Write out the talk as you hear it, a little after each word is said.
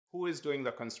who is doing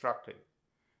the constructing?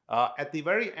 At the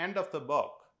very end of the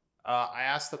book, I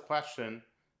asked the question,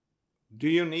 do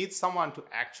you need someone to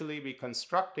actually be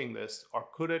constructing this, or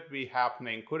could it be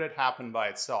happening? Could it happen by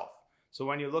itself? So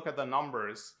when you look at the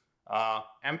numbers,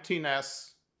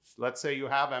 emptiness, let's say you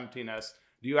have emptiness,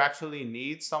 do you actually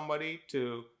need somebody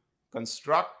to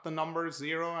construct the number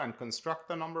 0 and construct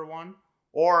the number 1?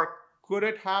 Or could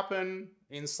it happen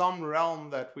in some realm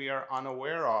that we are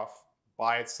unaware of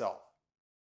by itself?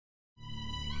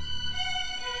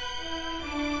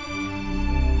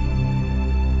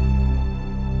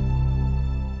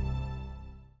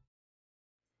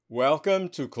 Welcome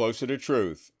to Closer to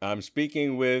Truth. I'm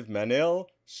speaking with Manil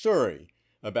Suri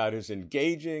about his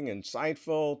engaging,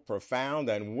 insightful, profound,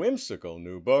 and whimsical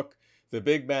new book, The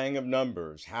Big Bang of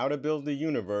Numbers: How to Build the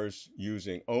Universe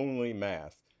Using Only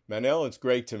Math. Manil, it's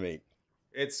great to meet.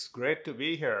 It's great to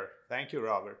be here. Thank you,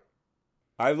 Robert.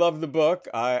 I love the book.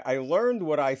 I learned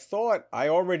what I thought I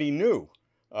already knew,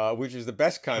 which is the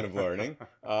best kind of learning.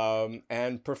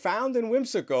 And profound and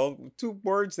whimsical, two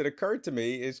words that occurred to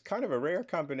me, is kind of a rare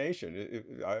combination.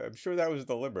 I'm sure that was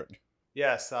deliberate.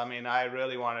 Yes, I mean, I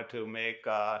really wanted to make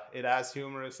it as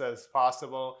humorous as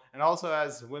possible and also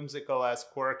as whimsical, as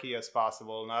quirky as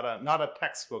possible. Not a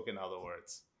textbook, in other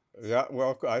words. Yeah,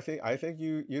 well, I think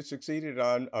you succeeded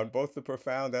on both the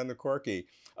profound and the quirky.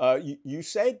 You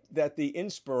said that the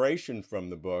inspiration from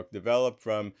the book developed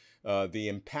from the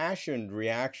impassioned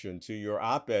reaction to your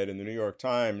op-ed in the New York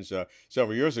Times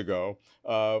several years ago,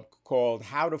 called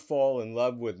 "How to Fall in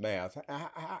Love with Math."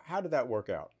 How did that work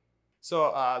out?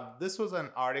 So this was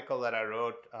an article that I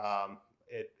wrote.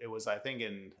 It was, I think,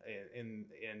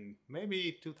 in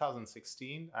maybe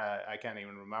 2016. I can't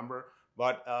even remember,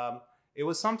 but it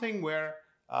was something where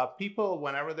people,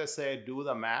 whenever they say do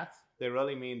the math, they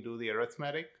really mean do the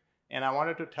arithmetic. And I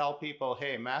wanted to tell people,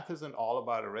 hey, math isn't all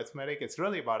about arithmetic. It's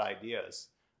really about ideas.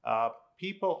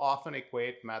 People often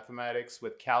equate mathematics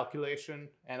with calculation,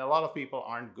 and a lot of people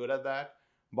aren't good at that.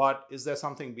 But is there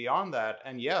something beyond that?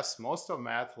 And yes, most of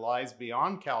math lies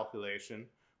beyond calculation,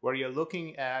 where you're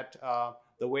looking at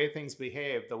the way things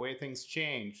behave, the way things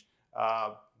change,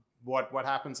 what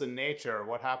happens in nature,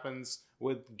 what happens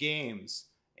with games.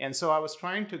 And so I was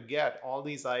trying to get all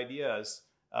these ideas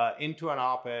into an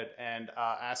op-ed and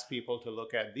ask people to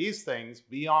look at these things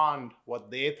beyond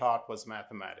what they thought was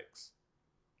mathematics.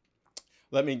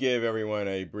 Let me give everyone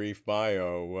a brief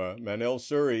bio. Manil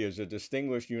Suri is a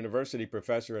distinguished university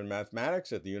professor in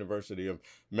mathematics at the University of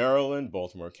Maryland,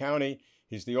 Baltimore County.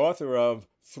 He's the author of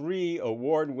 3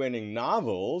 award-winning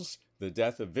novels, The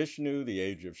Death of Vishnu, The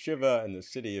Age of Shiva, and The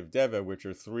City of Devi, which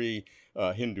are 3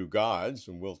 Hindu gods,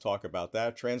 and we'll talk about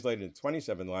that, translated in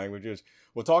 27 languages.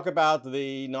 We'll talk about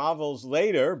the novels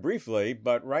later, briefly,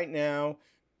 but right now,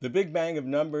 The Big Bang of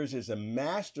Numbers is a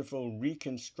masterful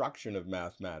reconstruction of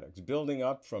mathematics, building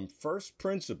up from first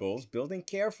principles, building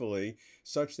carefully,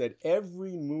 such that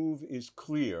every move is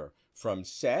clear, from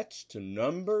sets to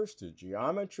numbers to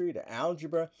geometry to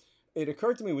algebra. It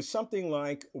occurred to me with something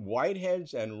like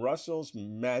Whitehead's and Russell's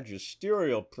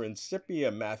magisterial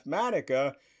Principia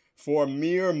Mathematica for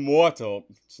mere mortals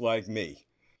like me.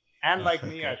 And like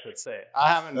me, I should say.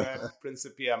 I haven't read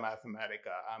Principia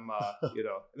Mathematica.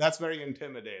 That's very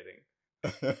intimidating.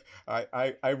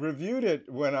 I reviewed it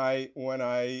when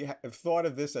I thought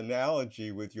of this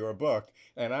analogy with your book,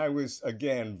 and I was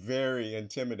again very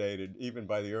intimidated even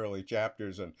by the early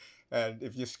chapters. And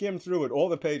if you skim through it, all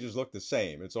the pages look the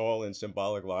same. It's all in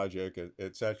symbolic logic,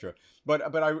 etc. But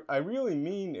I really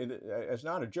mean it as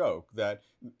not a joke that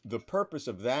the purpose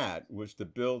of that was to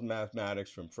build mathematics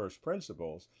from first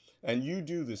principles, and you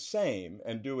do the same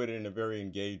and do it in a very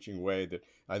engaging way that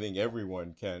I think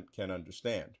everyone can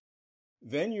understand.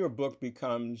 Then your book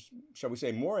becomes, shall we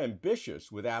say, more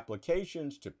ambitious with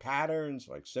applications to patterns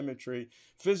like symmetry,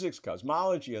 physics,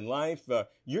 cosmology, and life.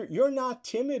 You're not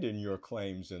timid in your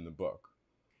claims in the book.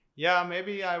 Yeah,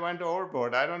 maybe I went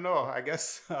overboard. I don't know. I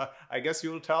guess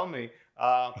you'll tell me.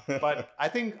 But I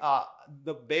think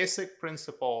the basic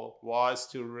principle was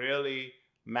to really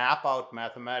map out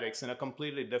mathematics in a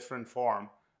completely different form,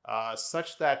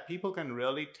 such that people can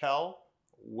really tell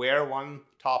where one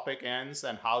topic ends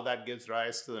and how that gives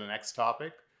rise to the next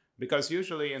topic. Because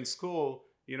usually in school,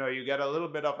 you get a little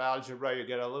bit of algebra, you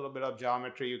get a little bit of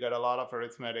geometry, you get a lot of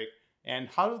arithmetic. And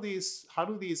how do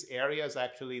these areas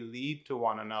actually lead to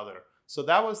one another? So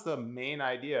that was the main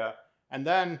idea. And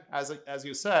then, as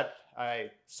you said, I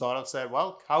sort of said,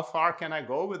 well, how far can I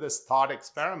go with this thought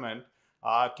experiment?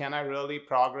 Can I really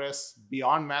progress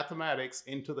beyond mathematics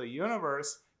into the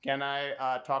universe? Can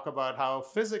I talk about how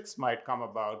physics might come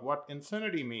about, what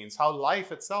infinity means, how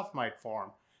life itself might form?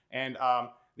 And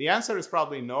The answer is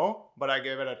probably no, but I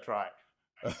gave it a try.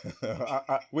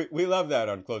 We love that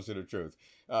on Closer to Truth.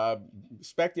 Uh,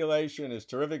 Speculation is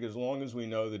terrific as long as we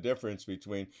know the difference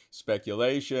between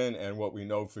speculation and what we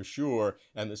know for sure,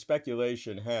 and the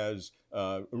speculation has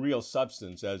real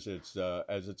substance as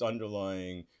its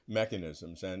underlying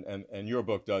mechanisms, and your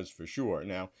book does for sure.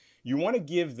 Now, you want to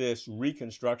give this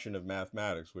reconstruction of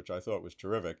mathematics, which I thought was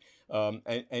terrific,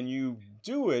 and you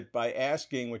do it by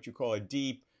asking what you call a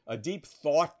deep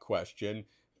thought question.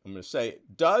 I'm going to say,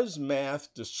 does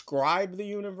math describe the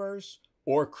universe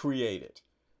or create it?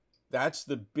 That's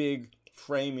the big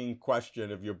framing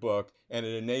question of your book, and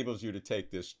it enables you to take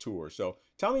this tour. So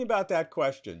tell me about that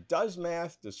question. Does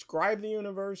math describe the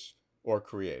universe or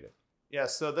create it?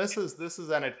 Yes, so this is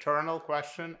an eternal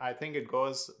question. I think it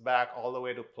goes back all the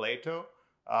way to Plato,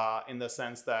 in the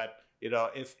sense that,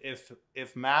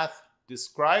 if math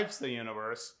describes the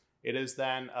universe, it is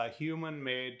then a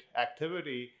human-made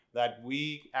activity that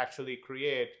we actually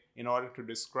create in order to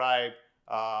describe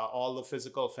all the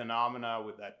physical phenomena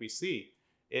that we see.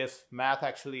 If math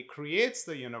actually creates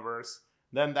the universe,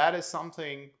 then that is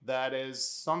something that is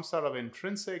some sort of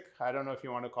intrinsic, I don't know if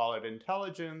you want to call it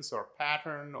intelligence or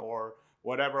pattern or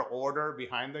whatever order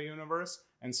behind the universe.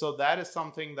 And so that is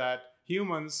something that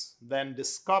humans then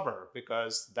discover,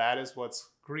 because that is what's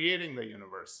creating the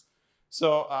universe.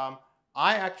 So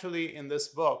I actually, in this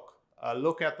book,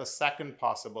 look at the second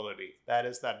possibility, that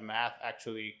is that math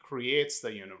actually creates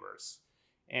the universe.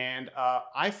 And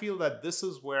I feel that this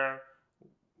is where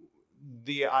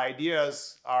the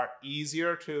ideas are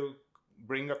easier to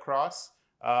bring across,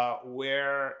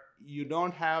 where you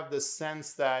don't have the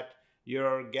sense that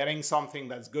you're getting something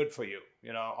that's good for you.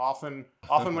 Often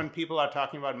when people are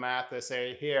talking about math, they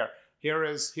say, here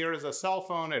is a cell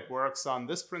phone, it works on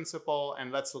this principle,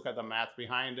 and let's look at the math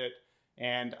behind it.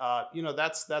 And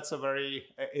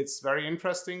it's very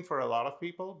interesting for a lot of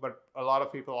people, but a lot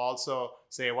of people also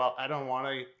say, well, I don't want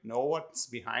to know what's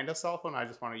behind a cell phone, I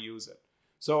just want to use it.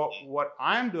 So what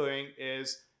I'm doing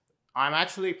is I'm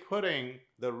actually putting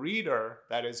the reader,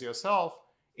 that is yourself,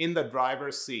 in the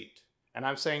driver's seat. And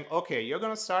I'm saying, okay, you're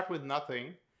going to start with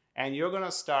nothing, and you're going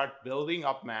to start building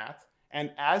up math.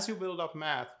 And as you build up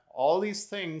math, all these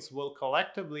things will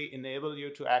collectively enable you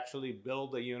to actually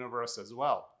build the universe as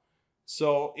well.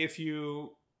 So if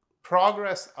you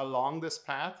progress along this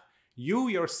path, you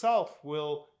yourself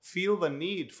will feel the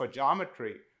need for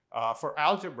geometry, for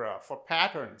algebra, for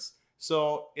patterns.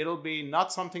 So it'll be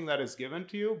not something that is given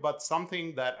to you, but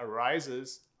something that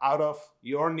arises out of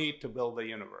your need to build the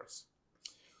universe.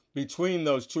 Between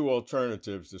those two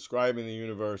alternatives, describing the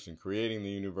universe and creating the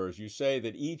universe, you say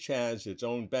that each has its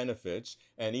own benefits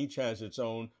and each has its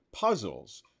own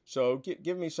puzzles. So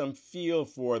give me some feel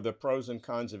for the pros and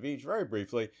cons of each very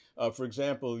briefly. For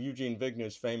example, Eugene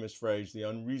Wigner's famous phrase, the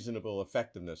unreasonable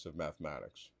effectiveness of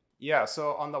mathematics. Yeah,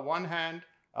 so on the one hand,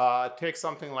 take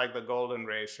something like the golden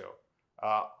ratio.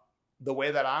 The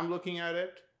way that I'm looking at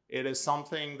it, it is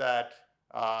something that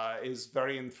is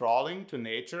very enthralling to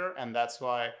nature, and that's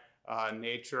why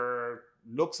nature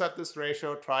looks at this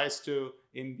ratio, tries to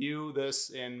imbue this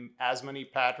in as many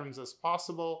patterns as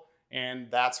possible,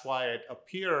 and that's why it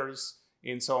appears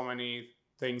in so many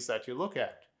things that you look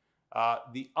at.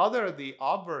 The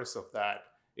obverse of that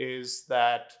is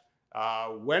that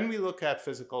when we look at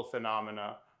physical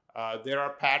phenomena, there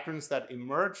are patterns that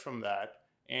emerge from that,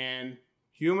 and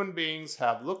human beings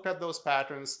have looked at those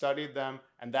patterns, studied them,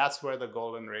 and that's where the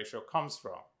golden ratio comes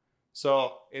from.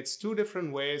 So it's two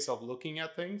different ways of looking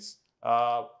at things.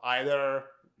 Either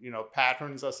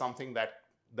patterns are something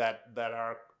that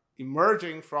are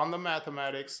emerging from the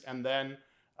mathematics and then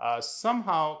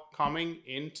somehow coming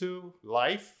into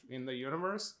life in the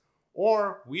universe,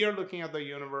 or we are looking at the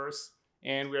universe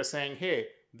and we're saying, hey,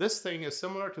 this thing is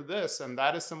similar to this and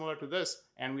that is similar to this,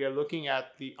 and we are looking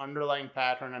at the underlying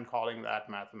pattern and calling that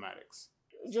mathematics.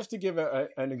 Just to give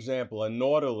an example, a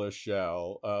nautilus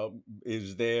shell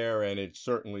is there, and it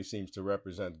certainly seems to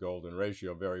represent golden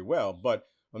ratio very well. But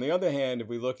on the other hand, if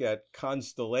we look at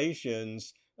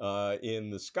constellations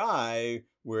in the sky,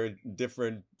 where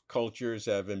different cultures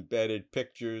have embedded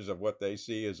pictures of what they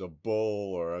see as a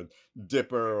bull or a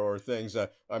dipper or things,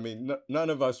 none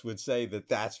of us would say that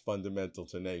that's fundamental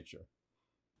to nature.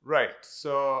 Right.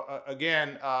 So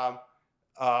again,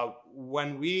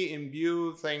 when we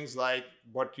imbue things like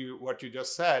what you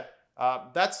just said,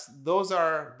 those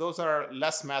are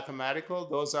less mathematical.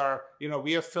 Those are,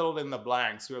 we have filled in the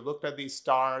blanks. We have looked at these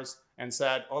stars and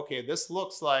said, okay, this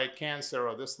looks like Cancer,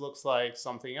 or this looks like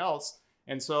something else.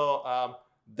 And so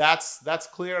that's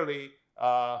clearly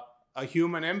a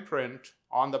human imprint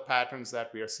on the patterns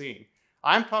that we are seeing.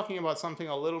 I'm talking about something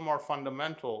a little more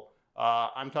fundamental.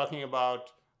 I'm talking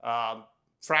about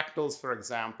fractals, for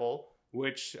example,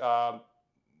 which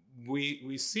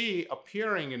we see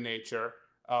appearing in nature.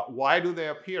 Why do they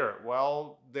appear?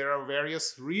 Well, there are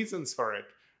various reasons for it.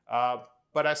 Uh,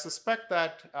 but I suspect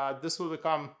that this will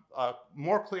become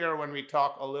more clear when we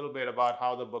talk a little bit about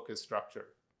how the book is structured.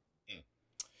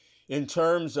 In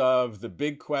terms of the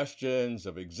big questions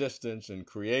of existence and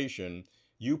creation,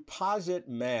 you posit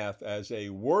math as a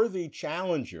worthy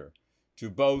challenger to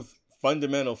both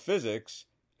fundamental physics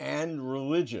and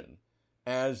religion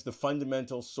as the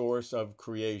fundamental source of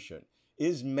creation.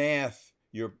 Is math,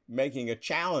 you're making a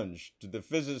challenge to the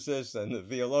physicists and the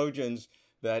theologians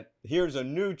that here's a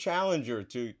new challenger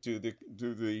to the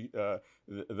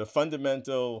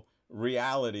fundamental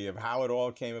reality of how it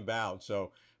all came about.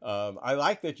 So I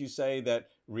like that you say that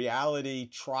reality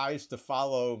tries to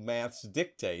follow math's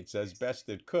dictates as best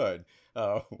it could,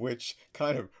 which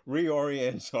kind of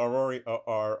reorients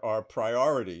our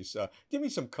priorities. Give me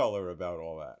some color about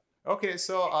all that. Okay,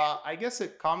 so I guess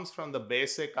it comes from the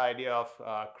basic idea of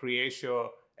creatio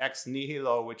ex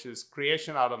nihilo, which is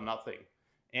creation out of nothing.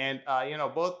 And,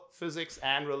 both physics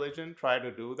and religion try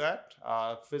to do that.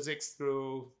 Physics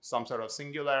through some sort of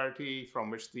singularity from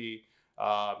which the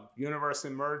universe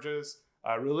emerges.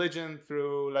 Religion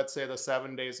through, let's say, the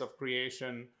 7 days of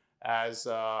creation as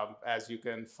you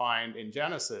can find in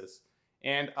Genesis.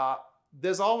 And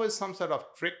there's always some sort of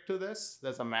trick to this.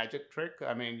 There's a magic trick.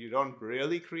 I mean, you don't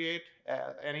really create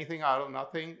anything out of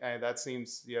nothing. That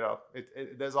seems,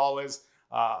 there's always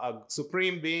a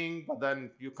supreme being, but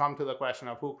then you come to the question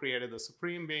of who created the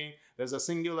supreme being. There's a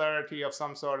singularity of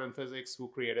some sort in physics, who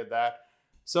created that.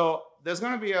 So there's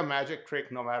going to be a magic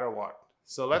trick no matter what.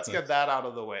 So let's get that out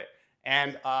of the way.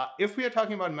 And if we are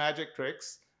talking about magic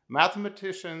tricks,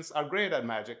 mathematicians are great at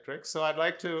magic tricks. So I'd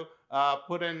like to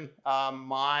put in our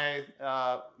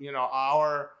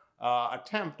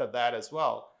attempt at that as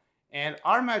well. And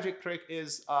our magic trick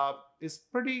is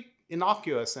pretty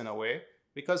innocuous in a way,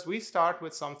 because we start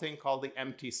with something called the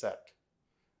empty set.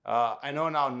 I know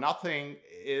now nothing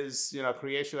is,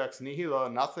 creatio ex nihilo,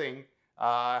 nothing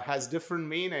has different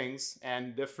meanings and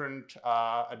a different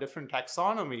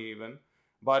taxonomy even.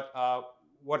 But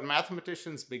what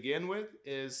mathematicians begin with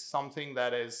is something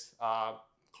that is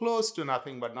close to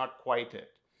nothing, but not quite it.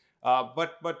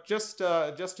 But just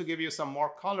to give you some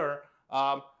more color,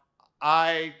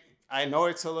 I know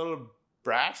it's a little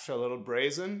brash, a little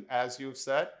brazen, as you've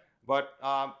said, but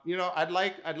I'd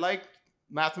like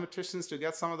mathematicians to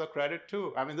get some of the credit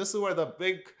too. I mean, this is where the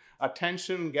big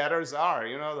attention getters are,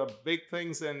 the big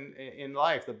things in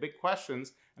life, the big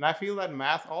questions. And I feel that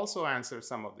math also answers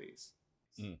some of these.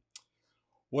 Mm.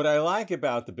 What I like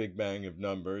about the Big Bang of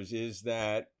Numbers is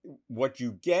that what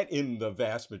you get in the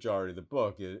vast majority of the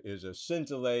book is a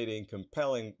scintillating,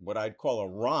 compelling, what I'd call a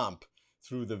romp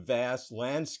through the vast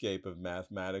landscape of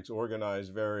mathematics,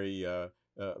 organized very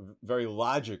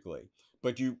logically.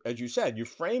 But you, as you said, you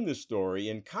frame the story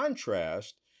in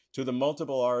contrast to the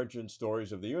multiple origin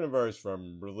stories of the universe,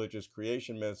 from religious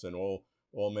creation myths, and all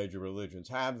major religions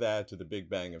have that, to the Big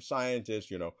Bang of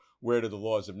scientists. Where do the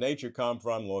laws of nature come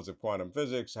from? Laws of quantum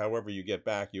physics. However you get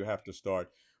back, you have to start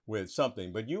with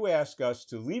something. But you ask us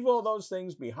to leave all those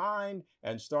things behind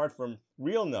and start from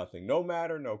real nothing. No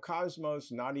matter, no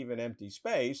cosmos, not even empty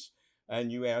space.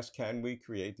 And you ask, can we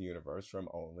create the universe from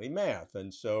only math?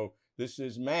 And so this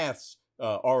is math's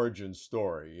origin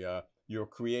story. You're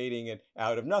creating it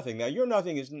out of nothing. Now, your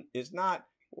nothing is not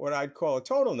what I'd call a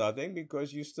total nothing,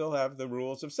 because you still have the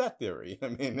rules of set theory.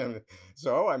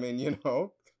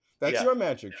 That's your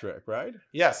magic trick, right?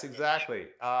 Yes, exactly.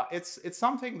 It's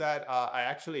something that I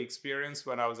actually experienced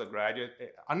when I was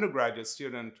undergraduate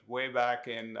student way back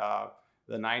in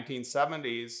the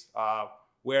 1970s,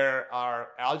 where our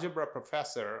algebra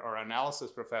professor or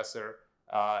analysis professor,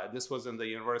 this was in the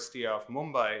University of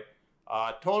Mumbai,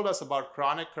 told us about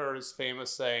Kroneker's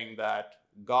famous saying that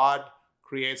God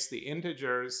creates the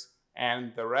integers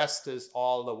and the rest is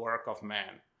all the work of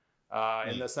man.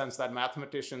 In the sense that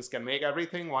mathematicians can make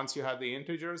everything once you have the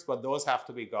integers, but those have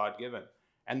to be God-given.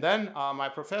 And then my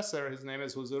professor, his name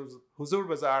is Huzur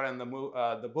Bazar, and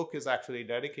the book is actually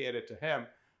dedicated to him,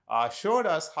 showed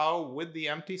us how with the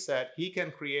empty set, he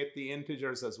can create the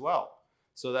integers as well.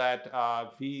 So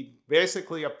that he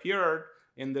basically appeared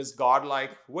in this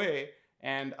godlike way.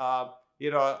 And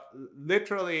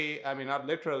literally, I mean, not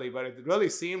literally, but it really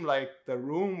seemed like the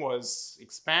room was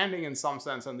expanding in some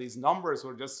sense, and these numbers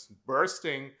were just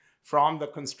bursting from the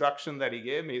construction that he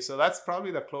gave me. So that's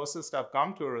probably the closest I've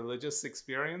come to a religious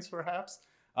experience, perhaps.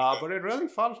 But it really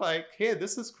felt like, hey,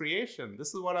 this is creation.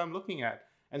 This is what I'm looking at.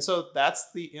 And so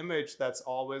that's the image that's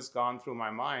always gone through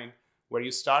my mind, where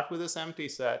you start with this empty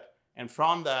set, and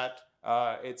from that,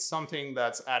 it's something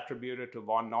that's attributed to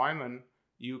von Neumann.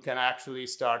 You can actually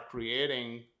start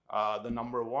creating the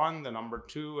number 1, the number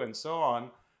 2, and so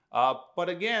on. But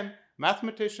again,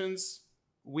 mathematicians,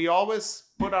 we always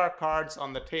put our cards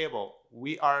on the table.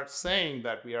 We are saying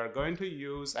that we are going to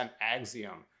use an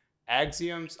axiom.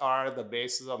 Axioms are the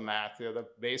basis of math. They're the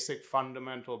basic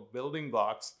fundamental building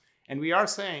blocks. And we are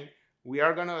saying we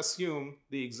are going to assume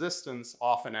the existence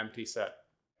of an empty set.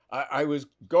 I was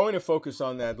going to focus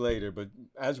on that later, but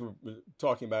as we're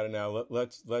talking about it now,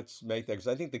 let's make that, because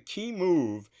I think the key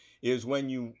move is when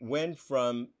you went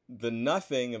from the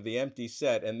nothing of the empty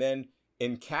set and then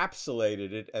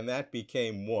encapsulated it, and that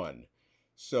became 1.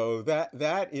 So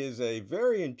that is a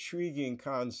very intriguing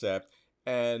concept,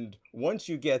 and once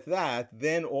you get that,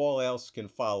 then all else can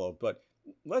follow. But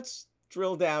let's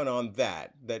drill down on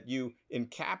that you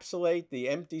encapsulate the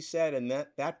empty set, and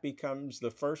that becomes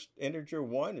the first integer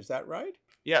 1. Is that right?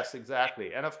 Yes,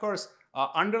 exactly. And of course,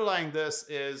 underlying this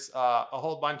is a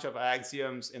whole bunch of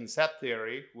axioms in set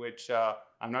theory, which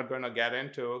I'm not going to get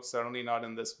into, certainly not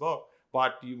in this book.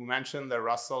 But you mentioned the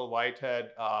Russell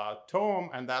Whitehead tome,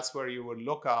 and that's where you would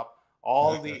look up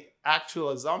all the actual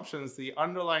assumptions, the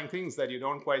underlying things that you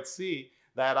don't quite see,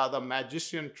 that are the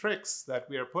magician tricks that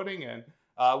we are putting in,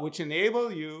 which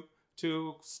enable you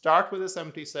to start with this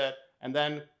empty set and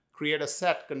then create a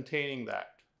set containing that.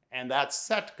 And that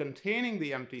set containing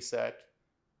the empty set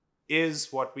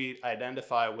is what we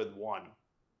identify with 1.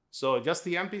 So just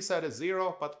the empty set is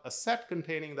 0, but a set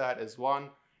containing that is 1.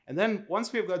 And then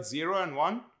once we've got 0 and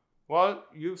 1, well,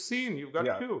 you've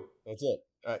got 2. That's it.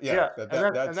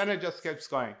 And then it just keeps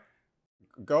going.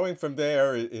 Going from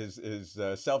there is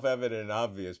self-evident and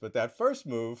obvious, but that first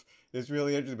move is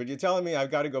really interesting. But you're telling me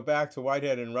I've got to go back to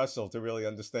Whitehead and Russell to really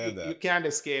understand that. You can't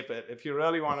escape it if you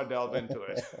really want to delve into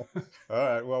it. All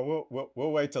right. Well,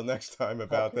 we'll wait till next time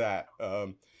about that.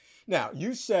 Now,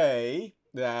 you say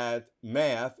that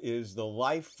math is the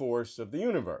life force of the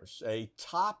universe, a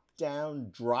top-down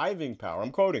driving power.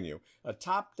 I'm quoting you. A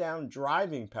top-down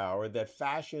driving power that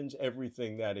fashions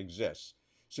everything that exists.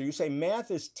 So you say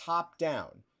math is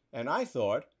top-down. And I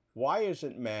thought, why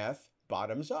isn't math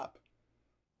bottoms-up?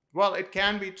 Well, it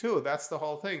can be too. That's the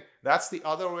whole thing. That's the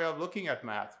other way of looking at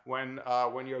math. When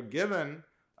you're given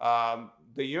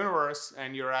the universe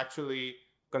and you're actually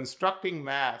constructing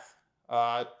math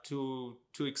to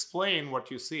explain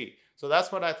what you see. So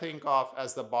that's what I think of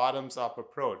as the bottoms-up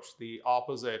approach, the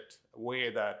opposite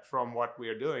way that from what we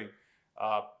are doing.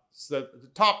 So the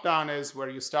top-down is where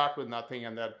you start with nothing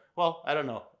and then, well, I don't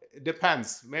know. It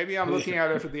depends. Maybe I'm looking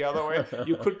at it the other way.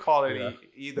 You could call it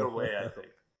either way, I think.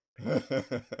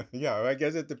 Yeah, I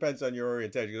guess it depends on your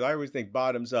orientation. Because I always think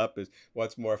bottoms up is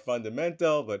what's more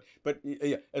fundamental. But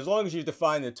yeah, as long as you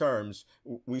define the terms,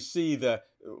 we see the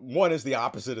one is the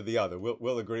opposite of the other.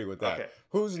 We'll agree with that. Okay.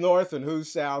 Who's north and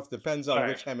who's south depends on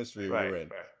which hemisphere you're in.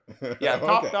 Right. Yeah,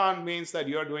 top-down means that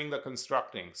you're doing the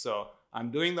constructing. So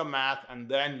I'm doing the math and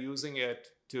then using it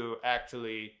to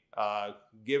actually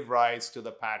give rise to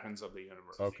the patterns of the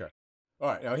universe. Okay. All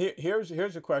right. Now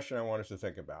here's a question I want us to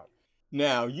think about.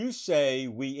 Now, you say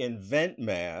we invent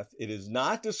math. It is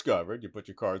not discovered. You put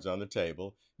your cards on the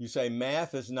table. You say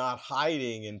math is not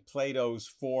hiding in Plato's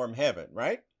form heaven,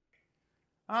 right?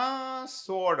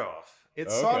 Sort of.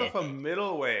 It's sort of a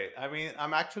middle way. I mean,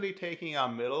 I'm actually taking a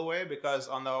middle way because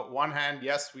on the one hand,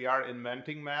 yes, we are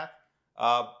inventing math,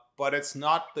 but it's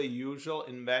not the usual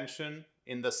invention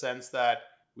in the sense that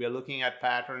we are looking at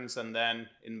patterns and then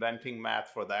inventing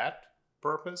math for that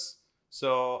purpose.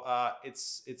 So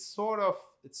it's sort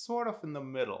of in the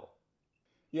middle.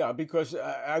 Yeah, because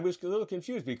I was a little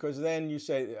confused because then you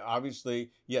say,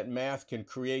 obviously, yet math can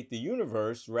create the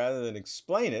universe rather than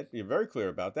explain it. You're very clear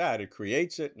about that. It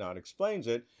creates it, not explains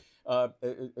it.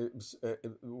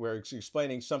 We're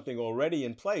explaining something already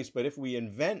in place. But if we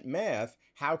invent math,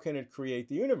 how can it create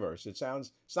the universe? It's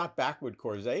not backward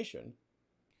causation.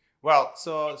 Well,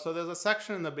 so there's a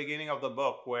section in the beginning of the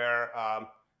book where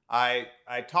I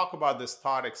talk about this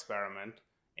thought experiment,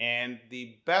 and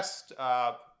the best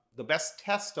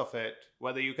test of it,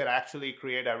 whether you could actually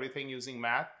create everything using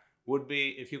math, would be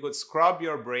if you could scrub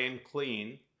your brain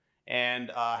clean and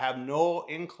have no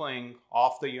inkling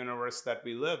of the universe that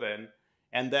we live in,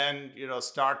 and then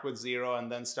start with 0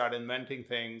 and then start inventing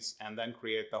things and then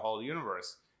create the whole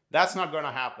universe. That's not going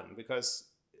to happen because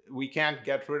we can't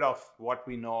get rid of what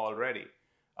we know already.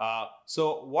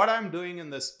 So what I'm doing in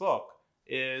this book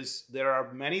is there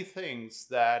are many things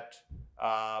that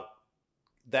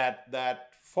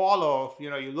that follow. You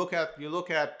know, you look at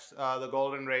the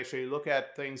golden ratio, you look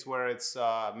at things where it's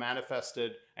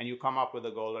manifested, and you come up with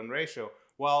a golden ratio.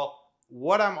 Well,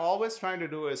 what I'm always trying to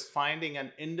do is finding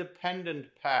an independent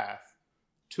path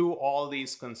to all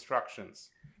these constructions.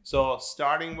 So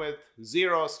starting with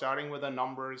 0, starting with the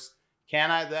numbers, can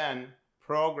I then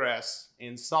progress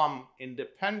in some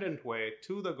independent way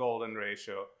to the golden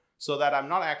ratio, so that I'm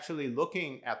not actually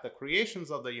looking at the creations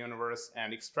of the universe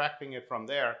and extracting it from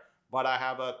there, but I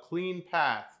have a clean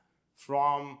path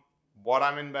from what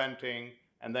I'm inventing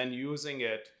and then using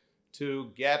it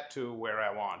to get to where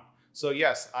I want. So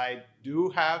yes, I do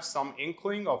have some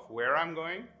inkling of where I'm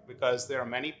going, because there are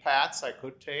many paths I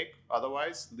could take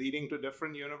otherwise, leading to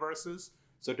different universes.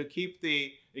 So to keep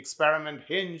the experiment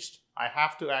hinged, I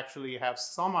have to actually have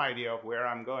some idea of where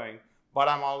I'm going, but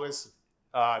I'm always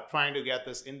trying to get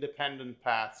this independent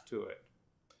path to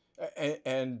it.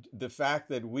 And the fact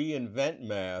that we invent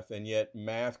math and yet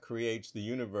math creates the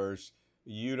universe,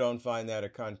 you don't find that a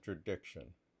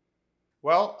contradiction?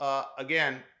 Well,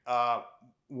 again,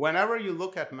 whenever you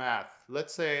look at math,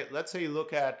 let's say you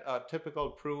look at a typical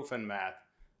proof in math,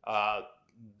 uh,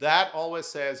 that always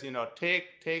says, you know, take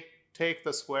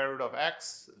the square root of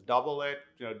x, double it,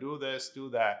 you know, do this, do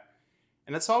that,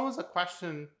 and it's always a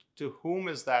question, to whom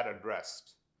is that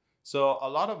addressed? So a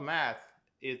lot of math,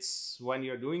 it's when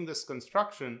you're doing this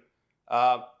construction,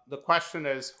 the question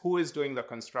is, who is doing the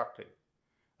constructing?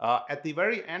 At the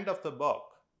very end of the book,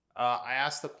 I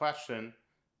asked the question,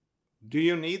 do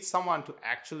you need someone to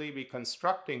actually be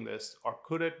constructing this, or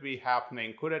could it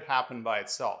happen by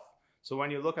itself? So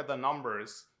when you look at the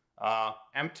numbers,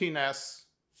 emptiness,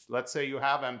 let's say you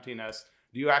have emptiness,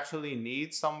 do you actually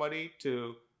need somebody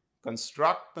to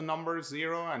construct the number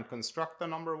 0 and construct the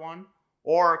number 1?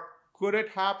 Or could it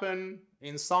happen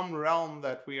in some realm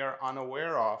that we are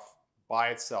unaware of by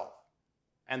itself?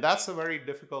 And that's a very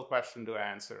difficult question to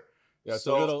answer. Yeah, it's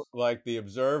a little like the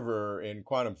observer in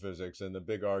quantum physics and the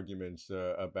big arguments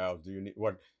about do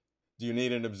you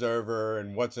need an observer,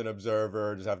 and what's an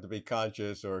observer? Does it have to be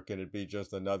conscious, or can it be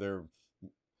just another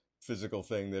physical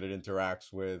thing that it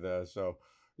interacts with? So,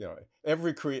 you know,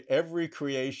 every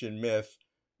creation myth,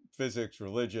 physics,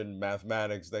 religion,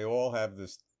 mathematics, they all have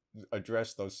this,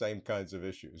 address those same kinds of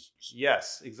issues.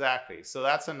 Yes, exactly. So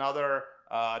that's another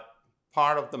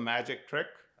part of the magic trick.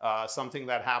 Something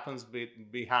that happens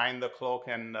behind the cloak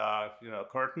and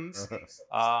curtains,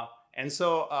 and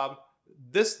so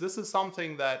this is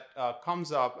something that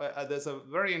comes up. There's a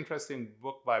very interesting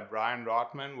book by Brian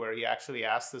Rotman where he actually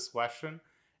asks this question,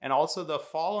 and also the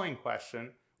following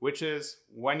question, which is,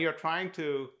 when you're trying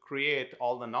to create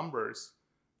all the numbers,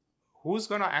 who's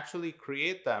going to actually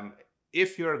create them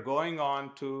if you're going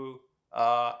on to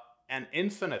an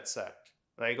infinite set?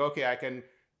 Like, okay, I can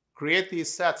create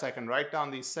these sets, I can write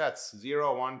down these sets,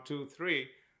 0, 1, 2, 3.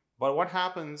 But what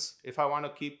happens if I want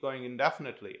to keep going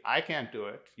indefinitely? I can't do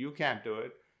it. You can't do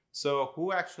it. So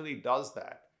who actually does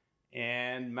that?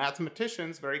 And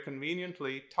mathematicians very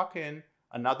conveniently tuck in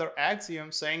another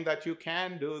axiom saying that you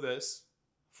can do this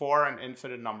for an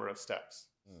infinite number of steps.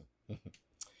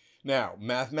 Now,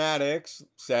 mathematics,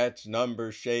 sets,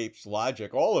 numbers, shapes,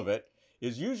 logic, all of it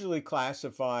is usually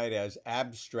classified as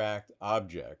abstract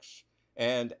objects.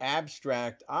 And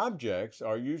abstract objects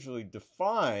are usually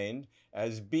defined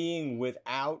as being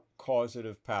without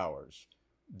causative powers.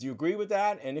 Do you agree with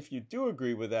that? And if you do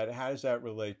agree with that, how does that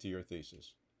relate to your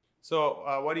thesis? So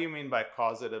what do you mean by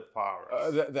causative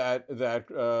powers? That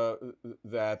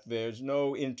there's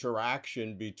no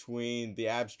interaction between the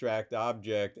abstract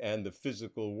object and the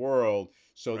physical world,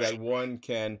 so that one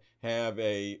can have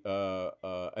an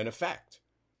effect.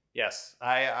 Yes,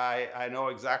 I know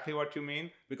exactly what you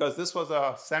mean, because this was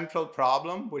a central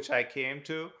problem which I came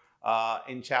to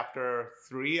in chapter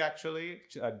 3, actually,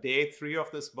 day 3 of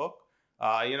this book.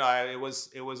 It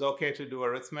was okay to do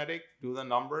arithmetic, do the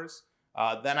numbers.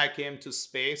 Then I came to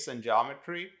space and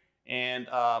geometry, and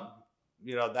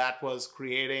that was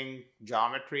creating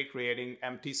geometry, creating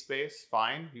empty space.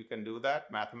 Fine, you can do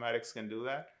that. Mathematics can do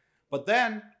that. But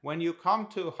then when you come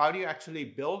to how do you actually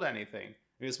build anything?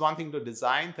 It's one thing to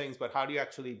design things, but how do you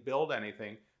actually build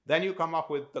anything? Then you come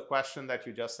up with the question that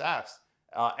you just asked.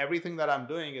 Everything that I'm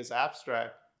doing is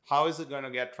abstract. How is it going to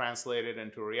get translated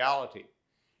into reality?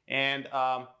 And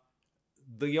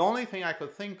the only thing I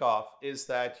could think of is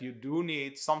that you do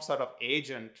need some sort of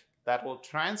agent that will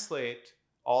translate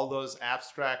all those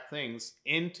abstract things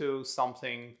into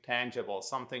something tangible,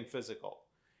 something physical.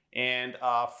 And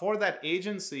for that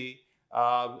agency,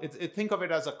 think of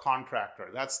it as a contractor.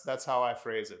 That's how I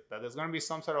phrase it. That there's going to be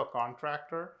some sort of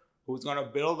contractor who's going to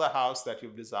build the house that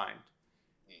you've designed.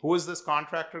 Who is this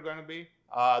contractor going to be?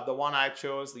 The one I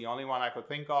chose, the only one I could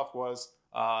think of, was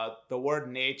the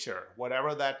word nature,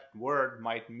 whatever that word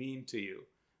might mean to you.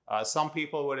 Some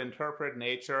people would interpret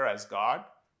nature as God.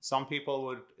 Some people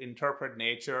would interpret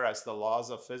nature as the laws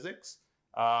of physics.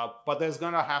 But there's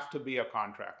going to have to be a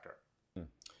contractor.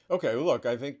 Okay, well, look,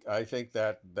 I think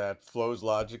that flows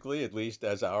logically, at least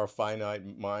as our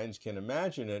finite minds can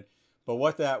imagine it. But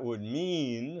what that would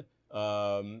mean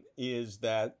is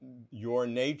that your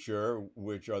nature,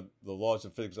 which are the laws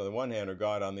of physics on the one hand, or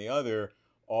God on the other,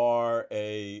 are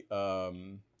a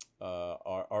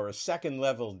second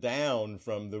level down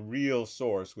from the real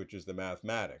source, which is the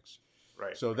mathematics.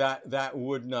 Right. So that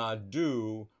would not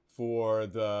do for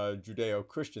the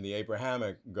Judeo-Christian, the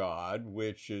Abrahamic God, who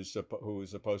is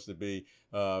supposed to be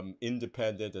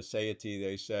independent, a deity,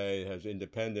 they say, has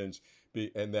independence,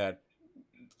 and that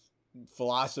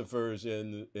philosophers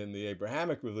in the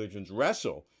Abrahamic religions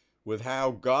wrestle with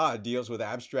how God deals with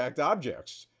abstract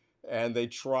objects. And they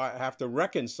have to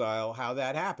reconcile how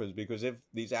that happens, because if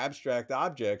these abstract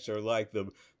objects are like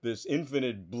this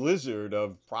infinite blizzard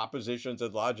of propositions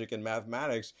and logic and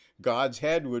mathematics, God's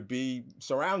head would be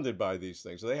surrounded by these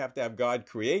things. So they have to have God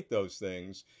create those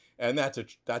things, and that's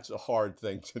a hard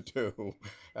thing to do.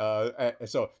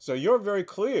 So you're very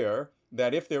clear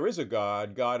that if there is a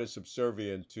God, God is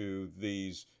subservient to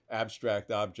these abstract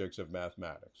objects of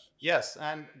mathematics. Yes,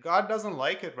 and God doesn't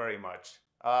like it very much.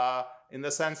 In the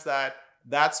sense that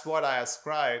that's what I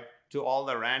ascribe to all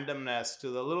the randomness, to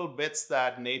the little bits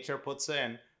that nature puts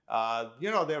in.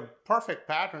 They're perfect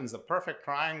patterns, a perfect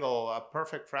triangle, a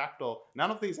perfect fractal.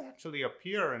 None of these actually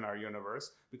appear in our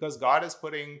universe because God is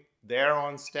putting their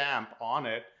own stamp on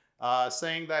it,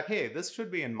 saying that, hey, this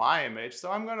should be in my image,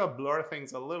 so I'm going to blur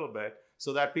things a little bit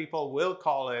so that people will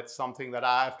call it something that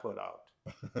I've put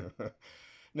out.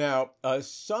 Now,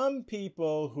 some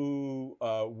people who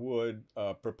would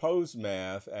propose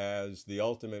math as the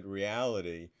ultimate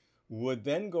reality would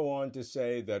then go on to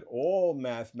say that all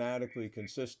mathematically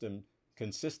consistent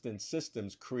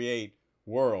systems create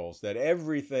worlds, that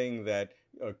everything that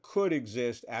could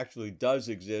exist actually does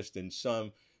exist in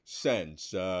some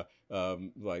sense.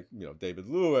 Like David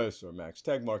Lewis or Max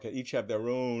Tegmark each have their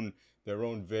own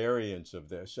variants of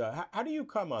this. How do you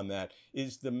come on that?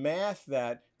 Is the math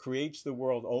that creates the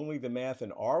world only the math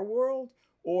in our world?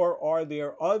 Or are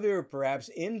there other, perhaps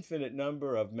infinite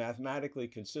number of mathematically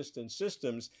consistent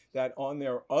systems that on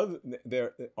their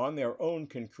own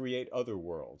can create other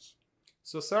worlds?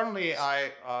 So certainly,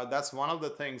 that's one of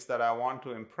the things that I want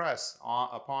to impress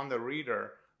upon the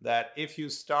reader, that if you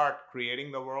start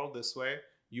creating the world this way,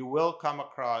 you will come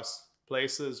across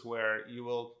places where you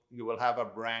will have a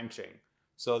branching.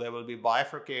 So there will be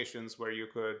bifurcations where you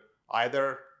could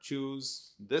either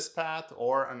choose this path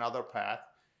or another path.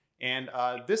 And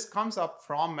this comes up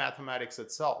from mathematics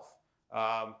itself.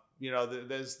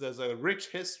 There's a rich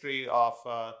history of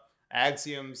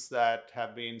axioms that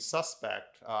have been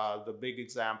suspect. The big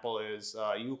example is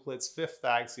Euclid's fifth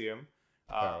axiom,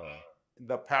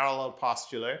 the parallel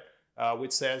postulate,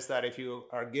 which says that if you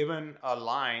are given a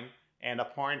line and a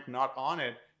point not on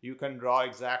it, you can draw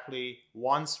exactly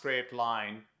one straight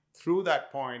line through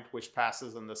that point which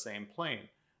passes in the same plane,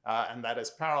 and that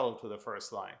is parallel to the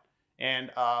first line.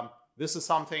 And this is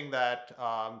something that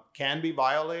can be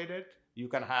violated. You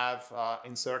can have,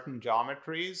 in certain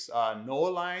geometries, no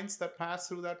lines that pass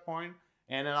through that point.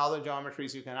 And in other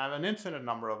geometries, you can have an infinite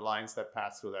number of lines that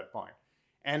pass through that point.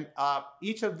 And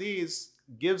each of these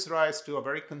gives rise to a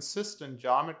very consistent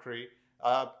geometry,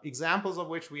 examples of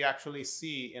which we actually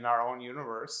see in our own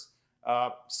universe.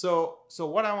 So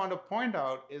what I want to point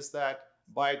out is that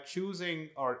by choosing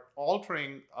or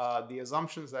altering the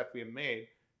assumptions that we have made,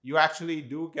 you actually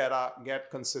do get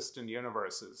consistent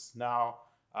universes. Now,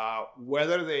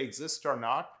 whether they exist or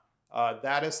not,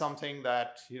 that is something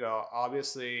that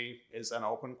obviously is an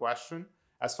open question.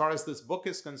 As far as this book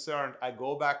is concerned, I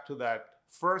go back to that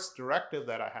first directive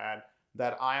that I had,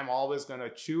 that I am always going to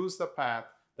choose the path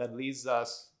that leads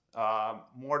us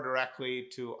more directly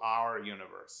to our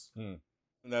universe.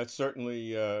 That's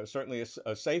certainly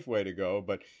a safe way to go,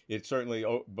 but it certainly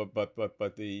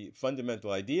but the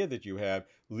fundamental idea that you have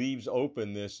leaves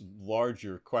open this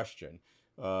larger question,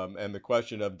 and the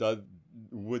question of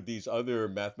would these other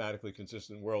mathematically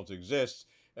consistent worlds exist,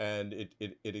 and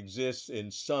it exists in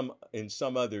some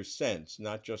other sense,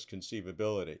 not just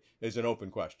conceivability, is an open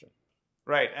question.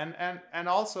 Right, and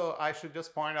also I should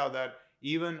just point out that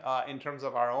even in terms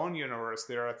of our own universe,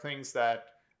 there are things that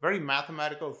very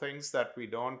mathematical things that we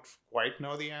don't quite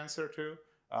know the answer to.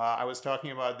 I was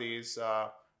talking about these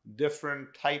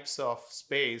different types of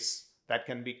space that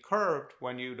can be curved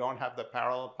when you don't have the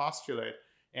parallel postulate.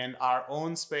 And our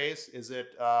own space, is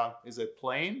it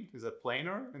plane? Is it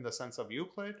planar in the sense of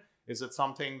Euclid? Is it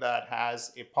something that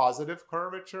has a positive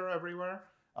curvature everywhere?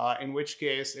 In which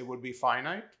case it would be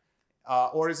finite.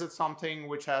 Or is it something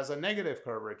which has a negative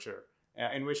curvature?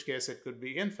 In which case it could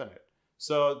be infinite.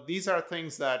 So these are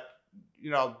things that,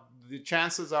 the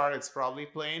chances are it's probably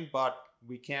plane, but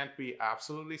we can't be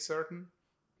absolutely certain.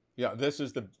 Yeah, this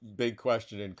is the big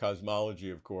question in cosmology,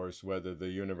 of course, whether the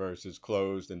universe is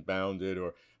closed and bounded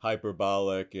or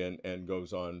hyperbolic and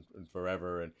goes on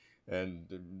forever. And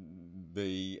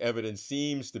the evidence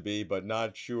seems to be, but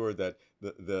not sure, that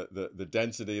the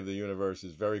density of the universe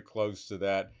is very close to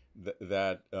that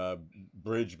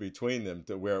bridge between them,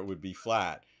 to where it would be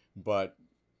flat. But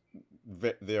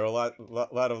there are a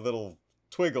lot of little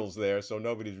twiggles there, so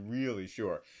nobody's really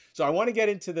sure. So I want to get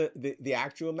into the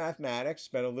actual mathematics,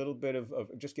 spend a little bit of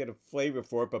just get a flavor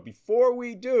for it. But before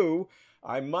we do,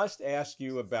 I must ask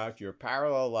you about your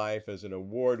parallel life as an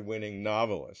award-winning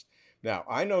novelist. Now,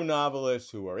 I know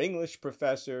novelists who are English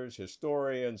professors,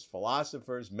 historians,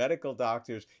 philosophers, medical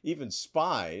doctors, even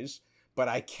spies, but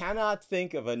I cannot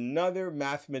think of another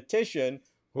mathematician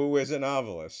who is a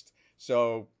novelist.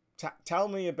 So tell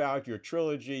me about your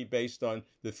trilogy based on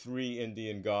the three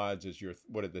Indian gods.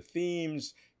 What are the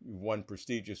themes? You've won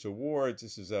prestigious awards.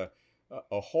 This is a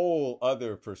whole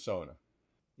other persona.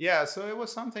 Yeah, so it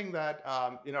was something that,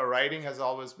 writing has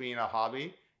always been a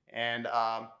hobby. And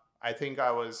I think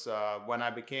when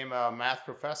I became a math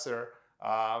professor,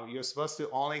 you're supposed to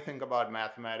only think about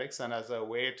mathematics. And as a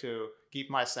way to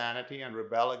keep my sanity and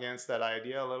rebel against that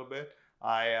idea a little bit,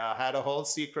 I had a whole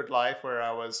secret life where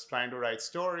I was trying to write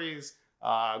stories,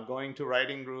 going to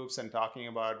writing groups and talking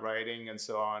about writing and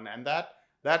so on. And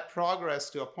that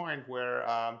progressed to a point where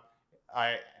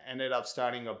I ended up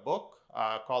starting a book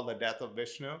called The Death of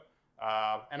Vishnu.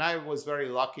 And I was very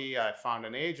lucky. I found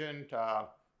an agent.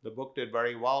 The book did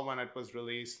very well when it was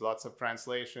released, lots of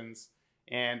translations.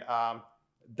 And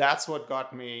that's what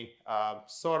got me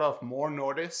sort of more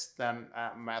noticed than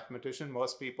a mathematician.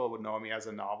 Most people would know me as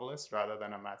a novelist rather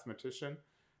than a mathematician.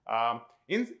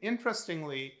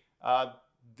 Interestingly,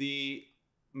 the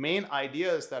main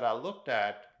ideas that I looked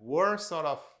at were sort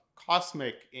of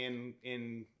cosmic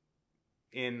in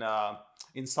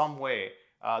some way.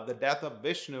 The Death of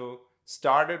Vishnu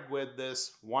started with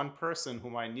this one person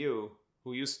whom I knew,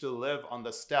 who used to live on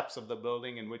the steps of the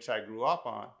building in which I grew up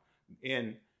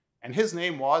and his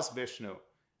name was Vishnu.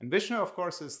 And Vishnu, of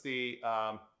course, is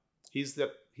he's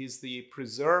the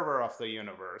preserver of the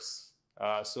universe.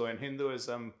 So in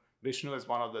Hinduism, Vishnu is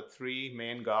one of the three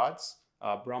main gods.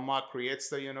 Brahma creates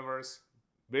the universe,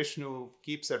 Vishnu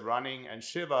keeps it running, and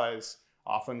Shiva is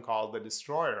often called the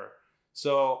destroyer.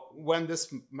 So when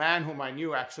this man whom I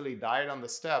knew actually died on the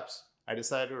steps, I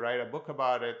decided to write a book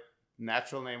about it.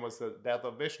 Natural name was The Death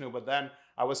of Vishnu, but then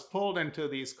I was pulled into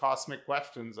these cosmic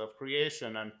questions of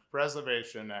creation and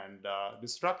preservation and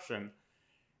destruction.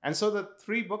 And so the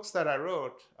three books that I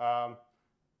wrote,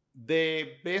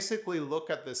 they basically look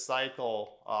at this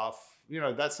cycle of,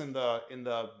 that's in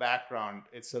the background.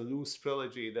 It's a loose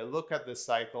trilogy. They look at this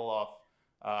cycle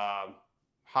of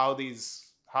how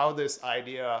this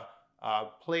idea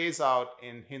plays out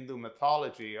in Hindu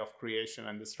mythology of creation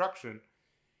and destruction.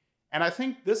 And I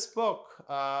think this book,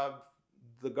 the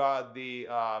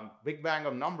Big Bang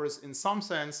of Numbers, in some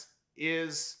sense,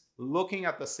 is looking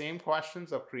at the same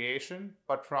questions of creation,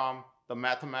 but from the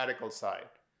mathematical side.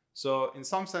 So in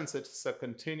some sense, it's a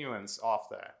continuance of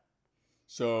that.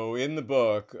 So in the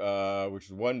book, which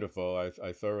is wonderful,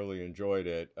 I thoroughly enjoyed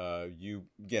it, you,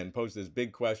 again, pose this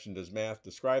big question: does math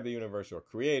describe the universe or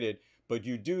create it? But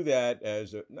you do that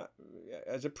as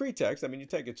a pretext. I mean, you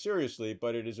take it seriously,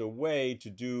 but it is a way to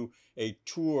do a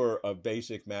tour of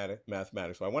basic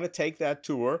mathematics. So I want to take that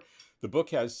tour. The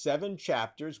book has 7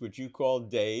 chapters, which you call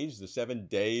days, the 7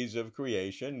 days of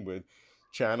creation, with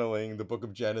channeling the book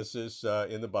of Genesis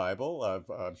in the Bible.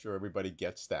 I'm sure everybody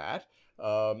gets that.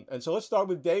 And so let's start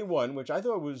with day 1, which I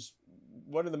thought was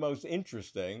one of the most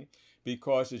interesting,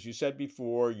 because, as you said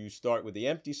before, you start with the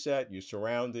empty set, you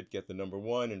surround it, get the number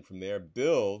 1, and from there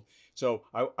build. So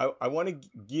I want to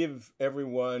give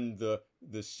everyone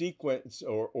the sequence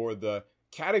or the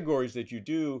categories that you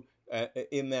do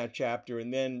in that chapter,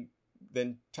 and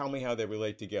then tell me how they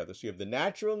relate together. So you have the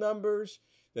natural numbers,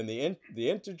 then the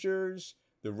integers,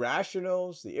 the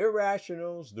rationals, the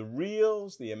irrationals, the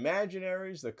reals, the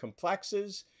imaginaries, the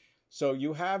complexes. So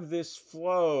you have this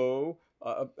flow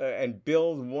and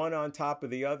build one on top of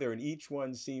the other, and each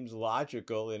one seems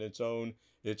logical in its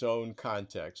own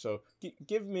context. So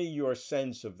give me your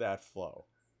sense of that flow.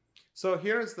 So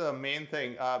here's the main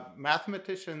thing.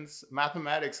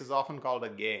 Mathematics is often called a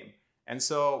game. And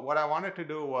so what I wanted to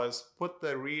do was put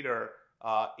the reader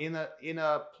in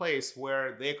a place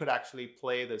where they could actually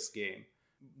play this game.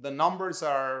 The numbers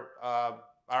are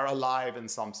alive in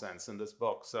some sense in this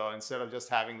book. So instead of just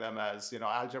having them as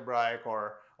algebraic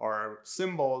or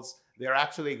symbols, they're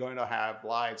actually going to have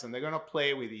lives and they're going to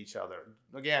play with each other.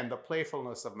 Again, the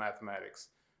playfulness of mathematics.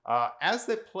 As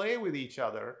they play with each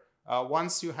other,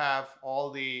 once you have all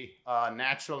the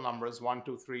natural numbers 1,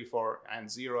 2, 3, 4,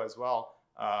 and 0 as well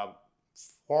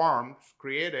formed,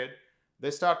 created,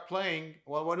 they start playing.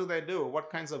 Well, what do? What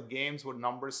kinds of games would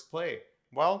numbers play?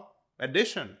 Well,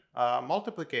 addition,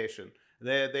 multiplication.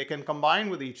 They can combine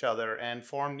with each other and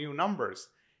form new numbers.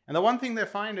 And the one thing they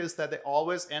find is that they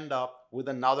always end up with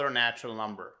another natural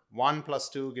number. 1 plus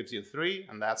 2 gives you 3,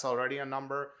 and that's already a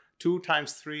number. 2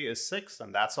 times 3 is 6,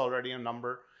 and that's already a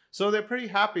number. So they're pretty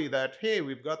happy that, hey,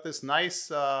 we've got this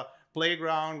nice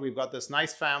playground, we've got this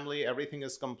nice family, everything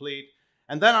is complete.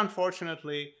 And then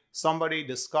unfortunately, some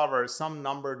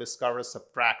number discovers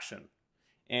subtraction.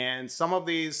 And some of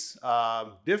these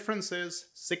differences,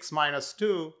 6 minus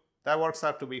 2, that works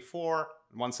out to be 4.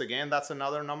 Once again, that's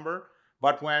another number.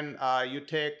 But when you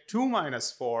take 2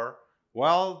 minus 4,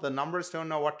 well, the numbers don't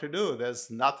know what to do. There's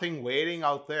nothing waiting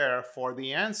out there for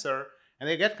the answer, and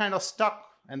they get kind of stuck,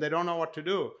 and they don't know what to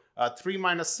do. 3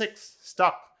 minus 6,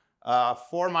 stuck.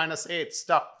 4 minus 8,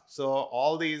 stuck. So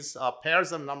all these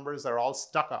pairs of numbers are all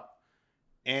stuck up.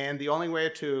 And the only way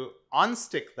to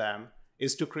unstick them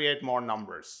is to create more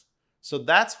numbers. So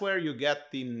that's where you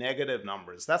get the negative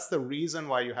numbers. That's the reason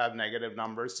why you have negative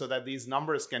numbers, so that these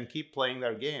numbers can keep playing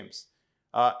their games.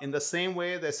 In the same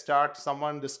way,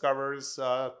 someone discovers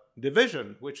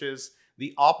division, which is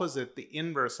the opposite, the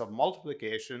inverse of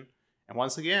multiplication. And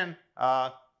once again,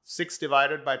 6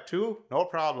 divided by 2, no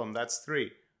problem, that's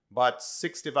 3. But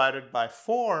 6 divided by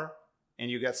 4, and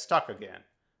you get stuck again.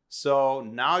 So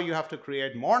now you have to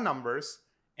create more numbers,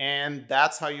 and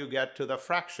that's how you get to the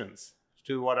fractions,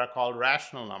 to what are called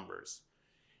rational numbers.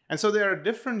 And so there are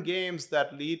different games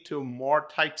that lead to more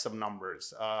types of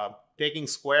numbers. Taking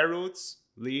square roots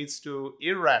leads to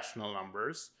irrational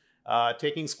numbers.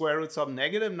 Taking square roots of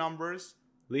negative numbers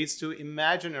leads to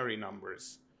imaginary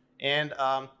numbers. And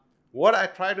what I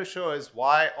try to show is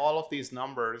why all of these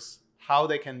numbers, how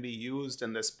they can be used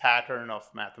in this pattern of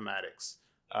mathematics.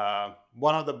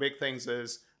 One of the big things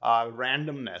is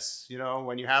randomness.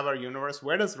 When you have our universe,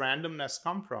 where does randomness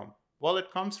come from? Well,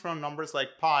 it comes from numbers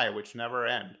like pi, which never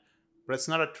end. But it's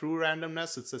not a true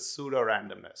randomness, it's a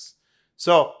pseudo-randomness.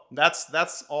 So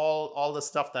that's all the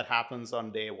stuff that happens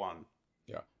on day one.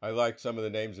 Yeah, I like some of the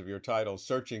names of your titles,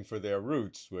 Searching for Their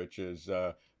Roots, which is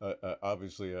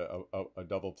obviously a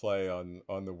double play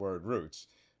on the word roots.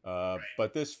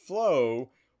 But this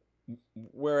flow,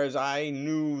 whereas I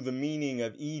knew the meaning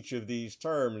of each of these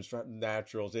terms,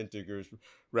 naturals, integers,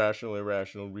 rational,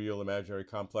 irrational, real, imaginary,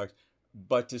 complex,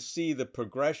 but to see the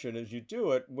progression as you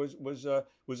do it was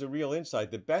a real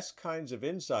insight. The best kinds of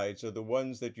insights are the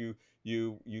ones that you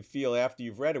feel after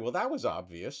you've read it. Well, that was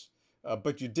obvious,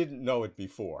 but you didn't know it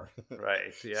before.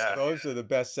 Right. Yeah. So those are the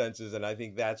best senses, and I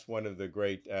think that's one of the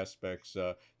great aspects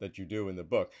that you do in the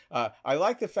book. I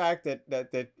like the fact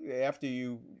that after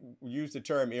you use the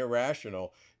term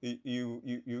irrational,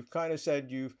 you kind of said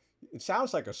it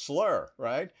sounds like a slur,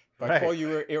 right? If I call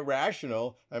you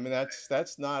irrational, I mean,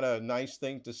 that's not a nice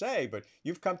thing to say, but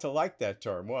you've come to like that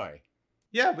term. Why?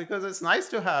 Yeah, because it's nice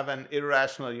to have an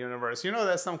irrational universe.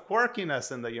 There's some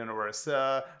quirkiness in the universe.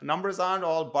 Numbers aren't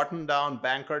all buttoned down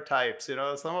banker types.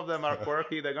 Some of them are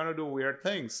quirky. They're going to do weird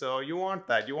things. So you want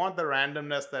that. You want the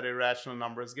randomness that irrational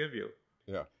numbers give you.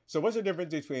 Yeah. So what's the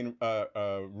difference between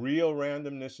real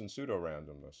randomness and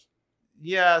pseudo-randomness?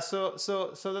 Yeah, so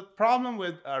the problem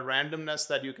with randomness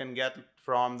that you can get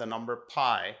from the number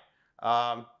pi,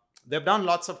 they've done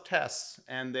lots of tests,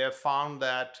 and they have found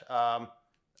that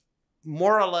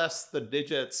more or less the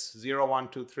digits 0, 1,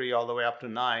 2, 3 all the way up to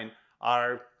 9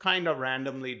 are kind of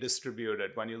randomly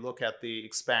distributed when you look at the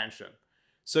expansion.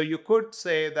 So you could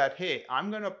say that, hey,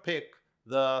 I'm going to pick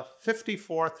the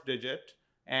 54th digit,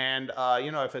 and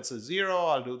if it's a 0,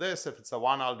 I'll do this. If it's a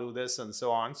 1, I'll do this, and so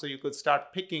on. So you could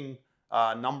start picking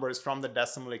numbers from the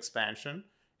decimal expansion,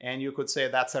 and you could say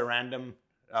that's a random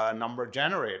number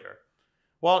generator.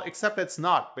 Well, except it's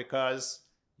not, because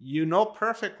you know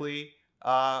perfectly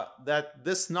that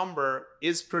this number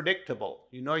is predictable.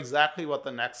 You know exactly what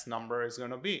the next number is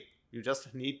going to be. You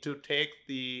just need to take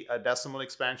the decimal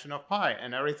expansion of pi,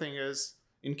 and everything is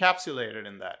encapsulated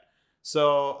in that.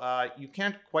 So you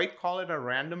can't quite call it a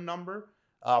random number.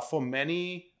 For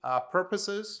many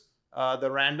purposes, the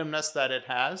randomness that it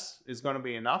has is going to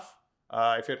be enough.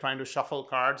 If you're trying to shuffle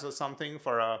cards or something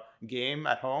for a game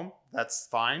at home, that's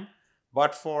fine.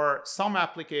 But for some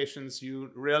applications,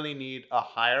 you really need a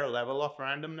higher level of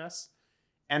randomness.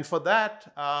 And for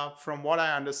that, from what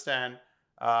I understand,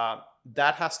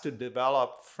 that has to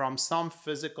develop from some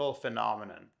physical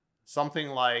phenomenon, something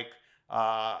like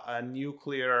a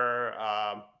nuclear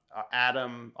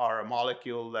atom or a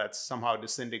molecule that's somehow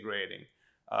disintegrating,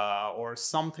 or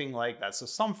something like that. So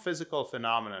some physical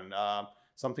phenomenon,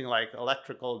 something like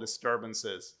electrical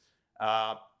disturbances.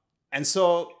 And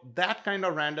so that kind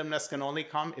of randomness can only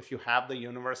come if you have the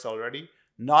universe already,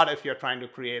 not if you're trying to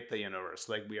create the universe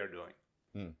like we are doing.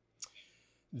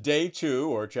 Day 2,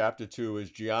 or chapter 2,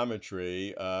 is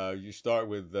geometry. You start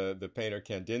with the painter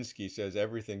Kandinsky says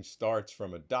everything starts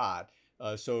from a dot.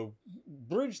 So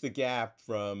bridge the gap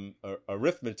from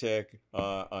arithmetic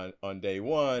on day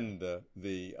 1,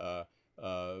 the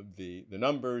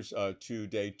numbers, to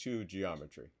day 2,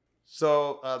 geometry.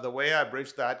 So the way I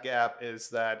bridge that gap is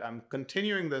that I'm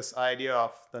continuing this idea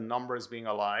of the numbers being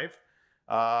alive.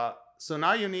 So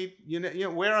now you need,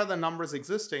 where are the numbers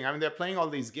existing? I mean, they're playing all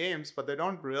these games, but they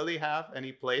don't really have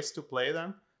any place to play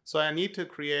them. So I need to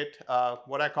create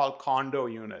what I call condo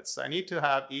units. I need to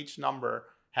have each number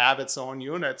have its own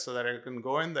unit so that it can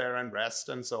go in there and rest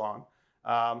and so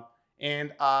on.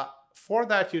 And for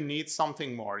that, you need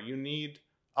something more. You need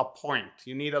a point.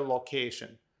 You need a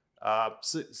location.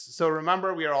 So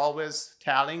remember, we are always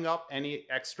tallying up any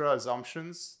extra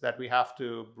assumptions that we have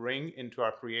to bring into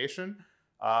our creation.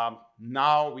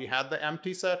 Now we had the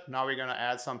empty set. Now we're going to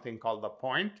add something called the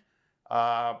point.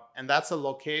 And that's a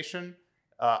location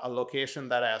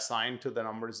that I assign to the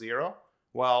number 0.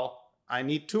 Well, I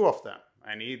need 2 of them.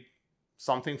 I need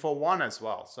something for 1 as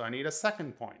well. So I need a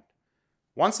second point.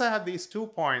 Once I have these 2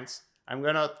 points, I'm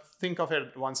going to think of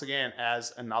it once again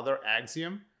as another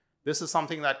axiom. This is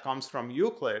something that comes from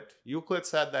Euclid. Euclid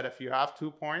said that if you have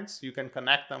 2 points, you can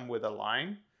connect them with a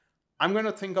line. I'm going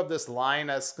to think of this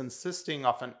line as consisting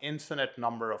of an infinite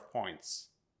number of points.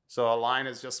 So a line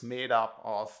is just made up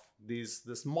of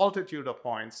this multitude of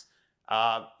points.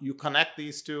 You connect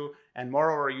these two, and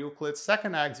moreover, Euclid's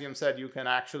second axiom said you can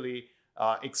actually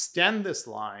extend this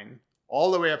line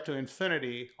all the way up to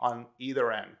infinity on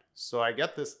either end. So I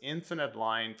get this infinite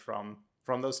line from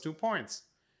those 2 points.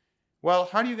 Well,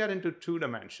 how do you get into 2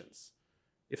 dimensions?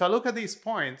 If I look at these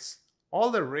points,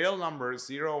 all the real numbers,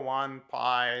 0, 1,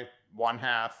 pi,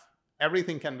 1/2,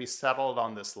 everything can be settled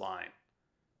on this line.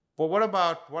 But what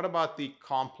about the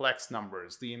complex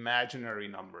numbers, the imaginary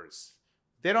numbers?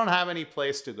 They don't have any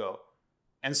place to go.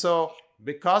 And so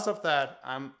because of that,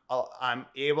 I'm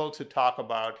able to talk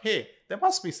about, hey, there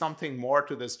must be something more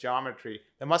to this geometry.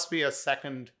 There must be a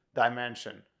second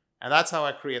dimension. And that's how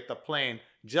I create the plane,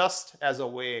 just as a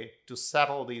way to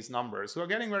settle these numbers who are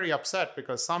getting very upset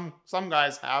because some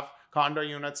guys have condo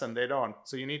units and they don't.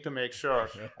 So you need to make sure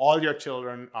all your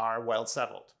children are well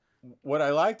settled. What I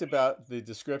liked about the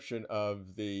description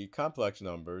of the complex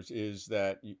numbers is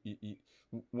that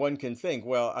one can think,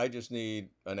 well, I just need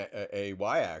a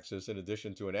y-axis in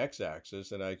addition to an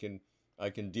x-axis, and I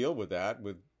can deal with that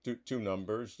with two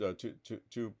numbers,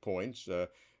 two points,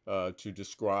 to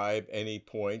describe any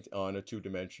point on a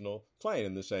 2-dimensional plane,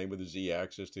 and the same with the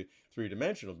z-axis to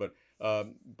 3-dimensional.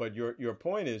 But your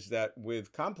point is that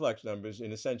with complex numbers,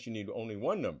 in a sense, you need only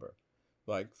one number,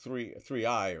 like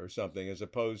 3i or something, as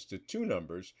opposed to 2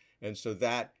 numbers, and so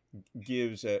that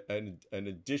gives an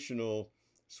additional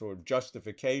sort of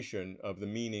justification of the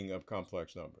meaning of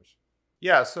complex numbers.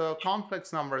 Yeah, so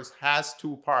complex numbers has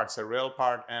 2 parts, a real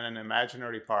part and an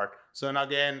imaginary part. So and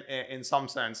again, in some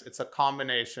sense, it's a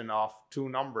combination of 2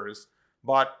 numbers.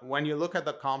 But when you look at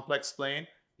the complex plane,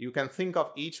 you can think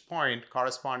of each point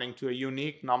corresponding to a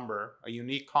unique number, a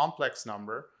unique complex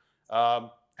number.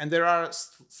 And there are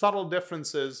subtle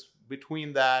differences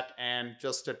between that and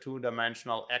just a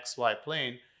 2-dimensional XY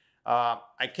plane.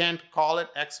 I can't call it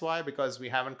XY because we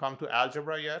haven't come to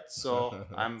algebra yet. So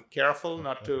I'm careful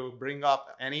not to bring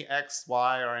up any X,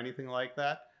 Y, or anything like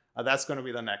that. That's going to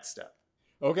be the next step.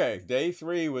 Okay, day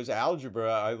 3 was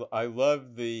algebra. I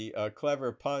love the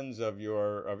clever puns of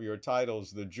your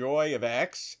titles: the joy of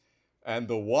X and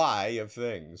the Y of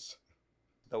things.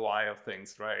 The Y of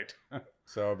things, right?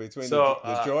 So between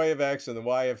the joy of X and the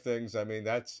Y of things, I mean,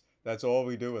 that's all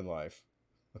we do in life.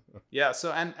 Yeah,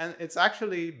 so and it's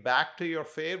actually back to your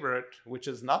favorite, which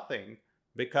is nothing,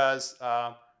 because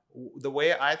the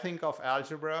way I think of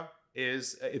algebra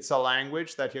is it's a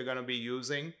language that you're going to be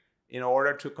using in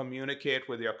order to communicate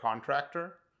with your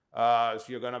contractor. So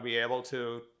you're going to be able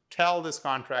to tell this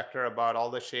contractor about all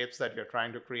the shapes that you're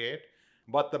trying to create.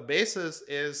 But the basis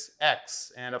is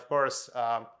X. And of course,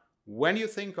 when you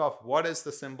think of what is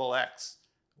the symbol x,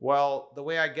 well, the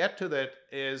way I get to that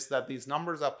is that these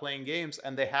numbers are playing games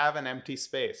and they have an empty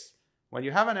space. When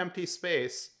you have an empty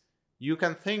space, you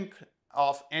can think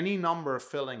of any number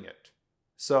filling it.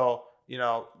 So,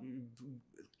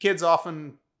 kids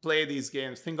often play these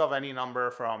games. Think of any number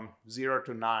from 0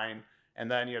 to 9, and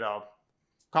then,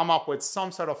 come up with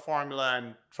some sort of formula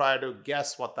and try to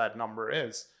guess what that number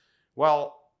is.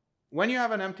 Well, when you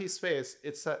have an empty space,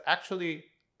 it's actually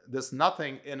this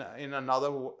nothing in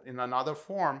another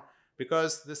form,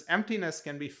 because this emptiness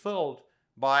can be filled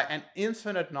by an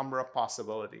infinite number of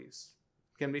possibilities.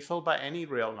 It can be filled by any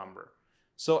real number.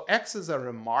 So X is a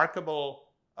remarkable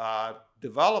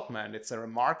development. It's a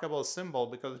remarkable symbol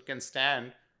because it can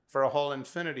stand for a whole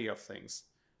infinity of things.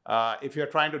 If you're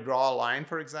trying to draw a line,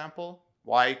 for example,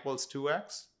 y equals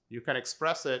 2x, you can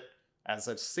express it as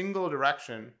a single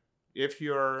direction. If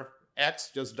you're x,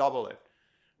 just double it.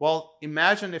 Well,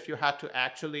 imagine if you had to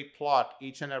actually plot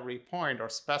each and every point or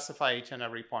specify each and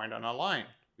every point on a line.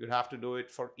 You'd have to do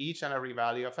it for each and every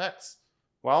value of x.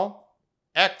 Well,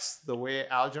 X, the way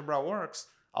algebra works,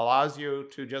 allows you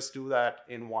to just do that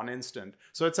in one instant.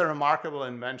 So it's a remarkable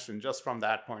invention just from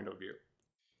that point of view.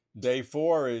 Day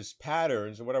 4 is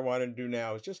patterns, and what I want to do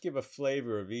now is just give a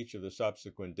flavor of each of the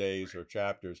subsequent days or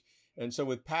chapters. And so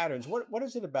with patterns, what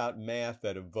is it about math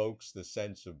that evokes the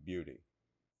sense of beauty?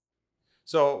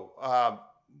 So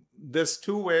there's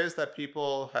two ways that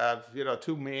people have,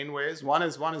 two main ways. One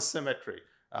is symmetry.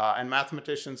 And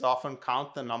mathematicians often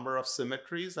count the number of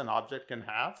symmetries an object can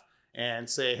have and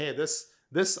say, hey,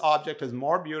 this object is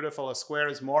more beautiful, a square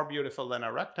is more beautiful than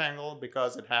a rectangle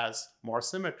because it has more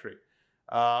symmetry.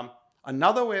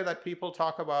 Another way that people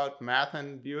talk about math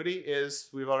and beauty is,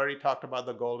 we've already talked about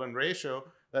the golden ratio,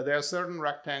 that there are certain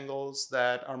rectangles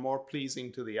that are more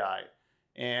pleasing to the eye.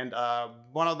 And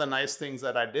one of the nice things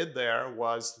that I did there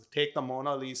was take the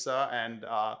Mona Lisa and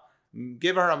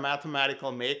give her a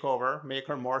mathematical makeover, make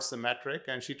her more symmetric.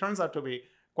 And she turns out to be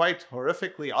quite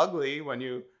horrifically ugly when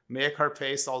you make her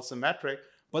face all symmetric.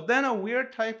 But then a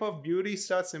weird type of beauty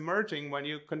starts emerging when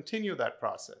you continue that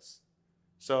process.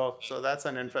 So that's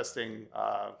an interesting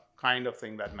kind of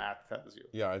thing that math tells you.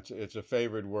 Yeah, it's a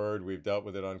favorite word. We've dealt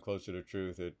with it on Closer to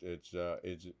Truth.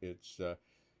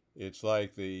 It's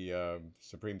like the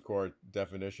Supreme Court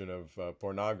definition of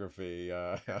pornography.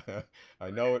 I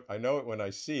know it when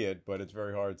I see it, but it's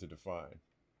very hard to define.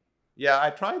 Yeah, I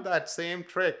tried that same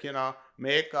trick.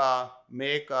 Make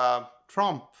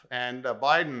Trump and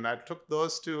Biden. I took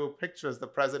those two pictures, the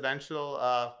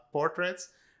presidential portraits.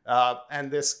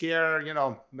 And they scare,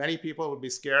 many people would be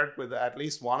scared with at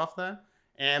least one of them.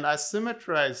 And I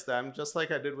symmetrized them just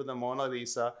like I did with the Mona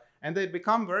Lisa. And they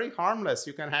become very harmless.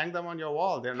 You can hang them on your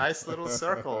wall. They're nice little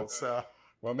circles.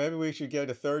 Well, maybe we should get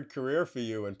a third career for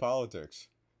you in politics.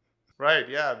 Right.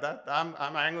 Yeah.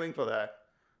 I'm angling for that.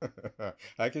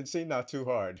 I can see not too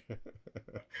hard.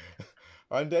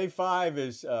 On day 5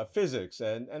 is physics.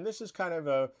 And this is kind of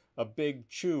a big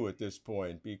chew at this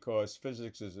point, because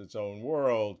physics is its own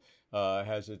world,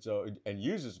 has its own, and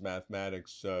uses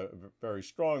mathematics very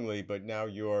strongly. But now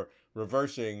you're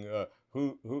reversing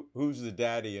who's the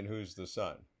daddy and who's the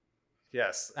son.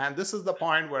 Yes, and this is the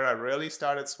point where I really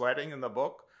started sweating in the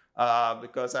book,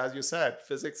 because as you said,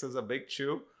 physics is a big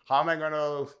chew. How am I going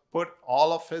to put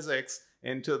all of physics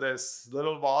into this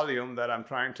little volume that I'm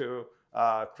trying to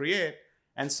create?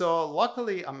 And so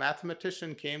luckily, a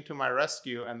mathematician came to my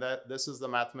rescue, and this is the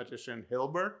mathematician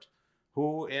Hilbert,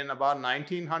 who in about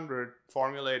 1900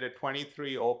 formulated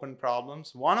 23 open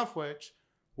problems, one of which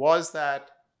was that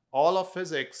all of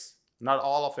physics, not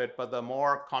all of it, but the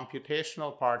more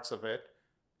computational parts of it,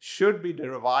 should be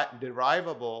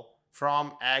derivable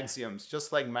from axioms,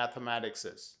 just like mathematics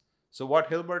is. So what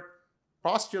Hilbert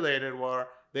postulated were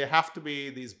they have to be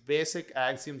these basic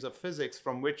axioms of physics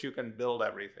from which you can build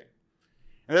everything.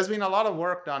 And there's been a lot of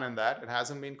work done in that. It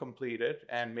hasn't been completed,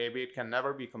 and maybe it can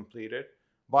never be completed.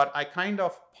 But I kind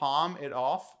of palm it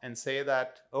off and say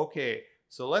that, okay,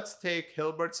 so let's take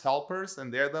Hilbert's helpers,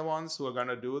 and they're the ones who are going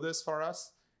to do this for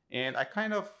us. And I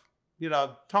kind of,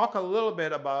 talk a little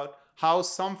bit about how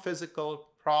some physical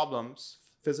problems,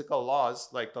 physical laws,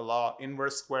 like the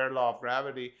inverse square law of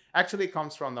gravity, actually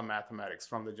comes from the mathematics,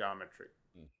 from the geometry.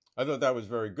 I thought that was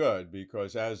very good,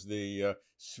 because as the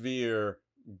sphere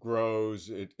grows,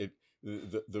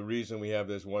 the reason we have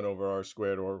this 1 over r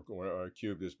squared or r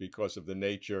cubed is because of the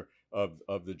nature of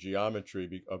the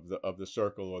geometry of the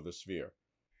circle or the sphere.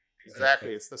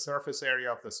 Exactly. It's the surface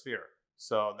area of the sphere.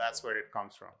 So that's where it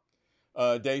comes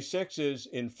from. Day 6 is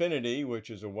infinity, which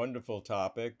is a wonderful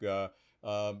topic.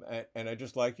 And I'd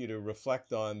just like you to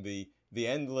reflect on the the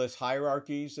endless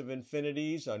hierarchies of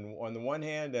infinities on the one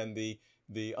hand, and the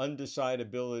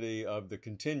undecidability of the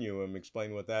continuum.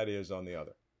 Explain what that is on the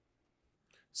other.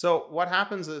 So what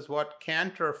happens is, what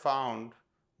Cantor found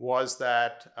was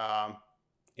that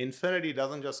infinity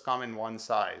doesn't just come in one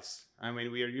size. I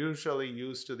mean, we are usually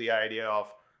used to the idea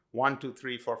of 1, 2,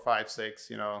 3, 4, 5,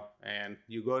 6, and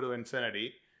you go to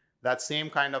infinity. That same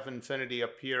kind of infinity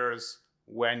appears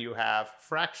when you have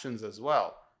fractions as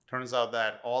well. Turns out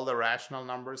that all the rational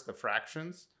numbers, the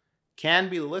fractions, can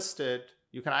be listed.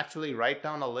 You can actually write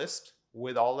down a list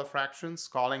with all the fractions,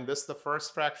 calling this the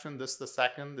first fraction, this the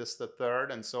second, this the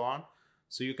third, and so on.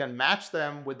 So you can match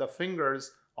them with the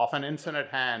fingers of an infinite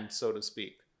hand, so to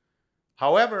speak.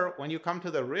 However, when you come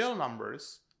to the real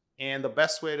numbers, and the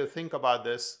best way to think about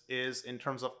this is in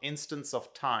terms of instants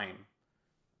of time.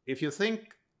 If you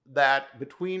think that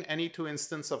between any two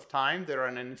instants of time, there are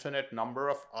an infinite number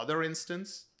of other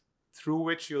instants through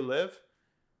which you live,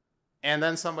 and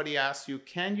then somebody asks you,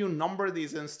 can you number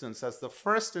these instants as the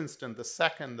first instant, the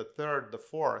second, the third, the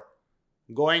fourth,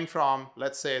 going from,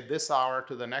 let's say, this hour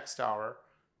to the next hour?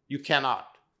 You cannot.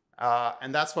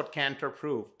 And that's what Cantor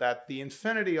proved, that the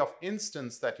infinity of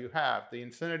instants that you have, the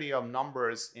infinity of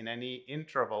numbers in any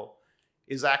interval,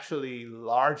 is actually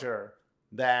larger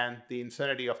than the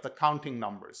infinity of the counting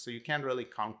numbers. So you can't really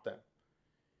count them.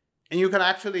 And you can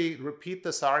actually repeat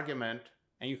this argument,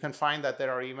 and you can find that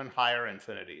there are even higher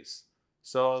infinities.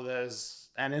 So there's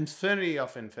an infinity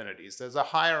of infinities. There's a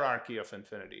hierarchy of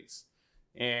infinities.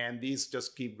 And these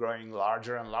just keep growing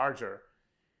larger and larger.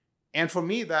 And for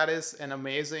me, that is an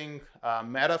amazing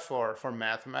metaphor for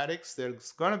mathematics.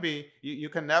 There's going to be, you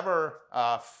can never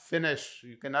finish,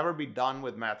 you can never be done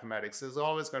with mathematics. There's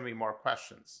always going to be more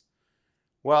questions.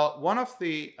 Well, one of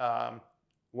the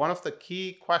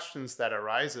key questions that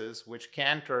arises, which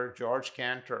George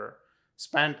Cantor,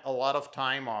 spent a lot of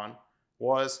time on,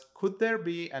 was, could there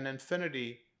be an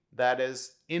infinity that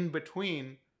is in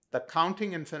between the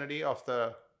counting infinity of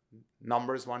the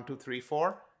numbers 1, 2, 3,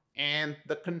 4, and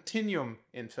the continuum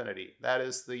infinity, that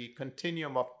is the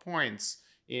continuum of points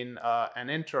in an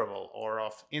interval, or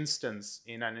of instants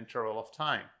in an interval of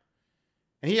time?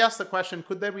 And he asked the question,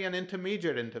 could there be an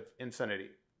intermediate infinity?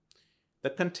 The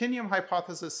continuum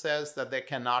hypothesis says that there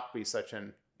cannot be such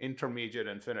an intermediate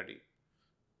infinity.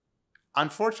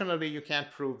 Unfortunately, you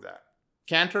can't prove that.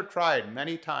 Cantor tried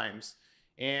many times,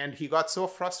 and he got so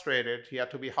frustrated, he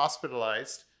had to be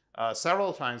hospitalized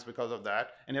several times because of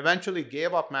that, and eventually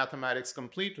gave up mathematics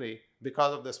completely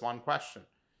because of this one question.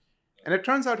 And it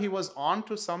turns out he was on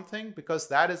to something, because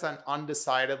that is an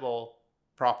undecidable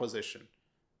proposition.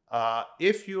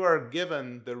 If you are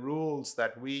given the rules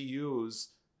that we use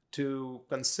to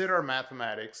consider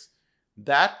mathematics,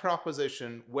 that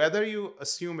proposition, whether you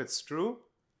assume it's true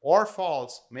or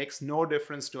false, makes no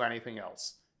difference to anything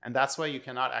else. And that's why you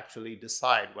cannot actually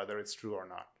decide whether it's true or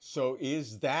not. So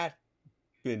is that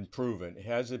been proven?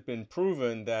 Has it been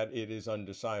proven that it is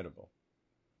undecidable?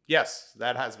 Yes,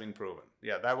 that has been proven.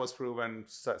 Yeah, that was proven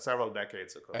several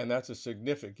decades ago. And that's a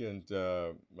significant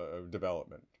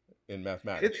development in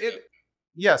mathematics.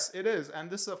 Yes, it is. And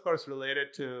this is, of course,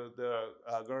 related to the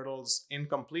Gödel's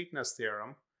incompleteness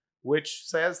theorem, which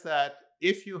says that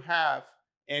if you have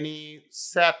any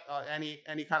set,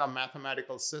 any kind of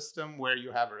mathematical system where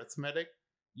you have arithmetic,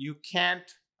 you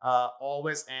can't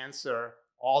always answer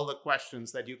all the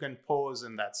questions that you can pose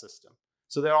in that system.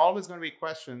 So there are always going to be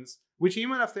questions which,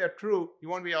 even if they're true, you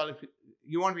won't be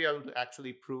able to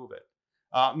actually prove it.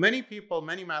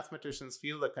 Many mathematicians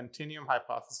feel the continuum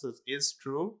hypothesis is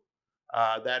true.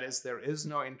 That is, there is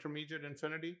no intermediate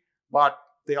infinity, but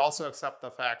they also accept the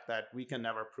fact that we can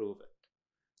never prove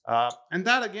it. And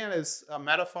that, again, is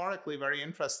metaphorically very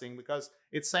interesting, because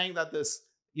it's saying that this,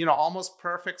 almost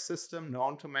perfect system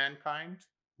known to mankind,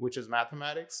 which is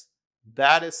mathematics,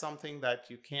 that is something that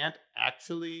you can't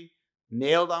actually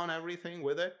nail down everything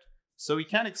with it. So we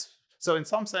can't. So in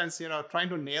some sense, trying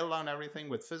to nail down everything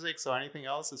with physics or anything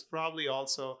else is probably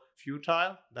also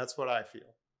futile. That's what I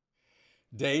feel.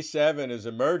 Day 7 is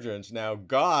emergence. Now,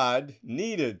 God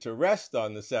needed to rest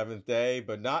on the seventh day,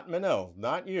 but not Manil,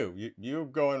 not you. You're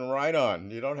going right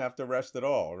on. You don't have to rest at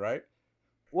all, right?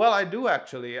 Well, I do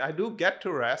actually. I do get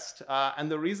to rest. And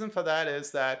the reason for that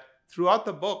is that throughout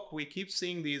the book, we keep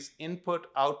seeing these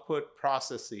input-output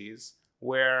processes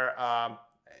where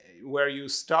you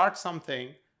start something,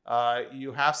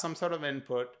 you have some sort of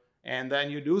input, and then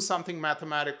you do something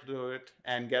mathematical to it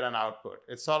and get an output.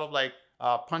 It's sort of like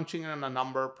punching in a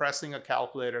number, pressing a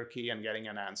calculator key, and getting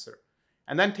an answer.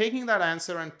 And then taking that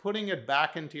answer and putting it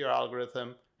back into your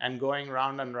algorithm and going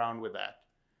round and round with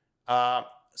that.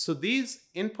 So these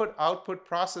input-output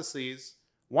processes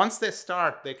once they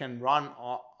start, they can run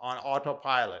on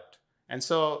autopilot. And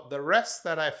so the rest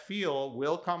that I feel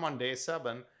will come on day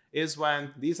 7 is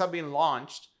when these have been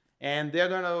launched and they're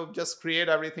going to just create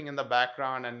everything in the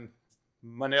background, and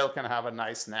Manil can have a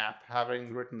nice nap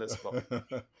having written this book.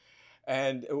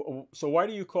 And so why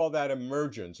do you call that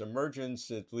emergence? Emergence,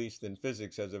 at least in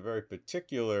physics, has a very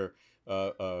particular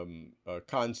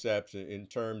concept in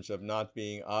terms of not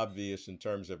being obvious in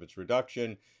terms of its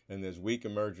reduction. And there's weak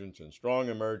emergence and strong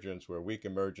emergence, where weak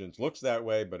emergence looks that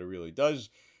way, but it really does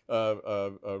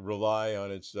rely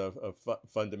on its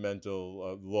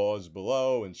fundamental laws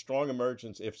below. And strong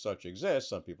emergence, if such exists,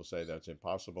 some people say that's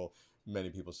impossible. Many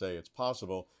people say it's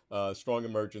possible. Strong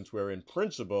emergence, where in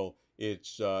principle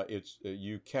it's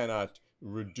you cannot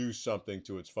reduce something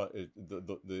to its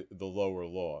the lower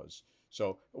laws.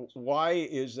 So why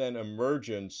is then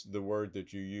emergence the word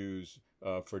that you use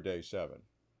for day 7?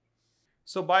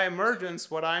 So by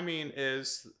emergence, what I mean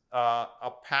is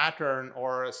a pattern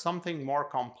or something more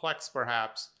complex,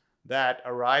 perhaps, that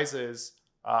arises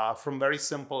from very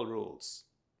simple rules.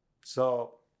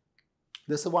 So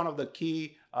this is one of the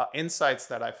key insights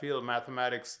that I feel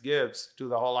mathematics gives to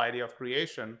the whole idea of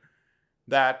creation,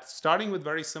 that starting with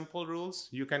very simple rules,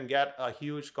 you can get a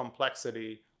huge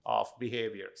complexity of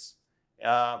behaviors.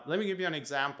 Let me give you an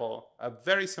example. A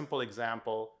very simple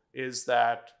example is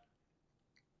that,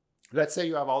 let's say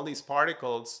you have all these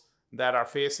particles that are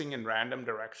facing in random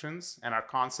directions and are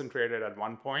concentrated at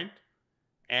one point,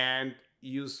 and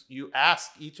you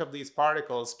ask each of these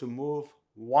particles to move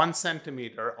 1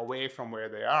 centimeter away from where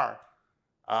they are.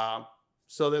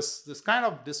 So this kind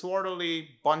of disorderly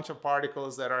bunch of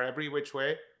particles that are every which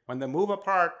way, when they move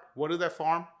apart, what do they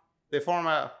form? They form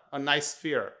a nice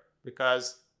sphere,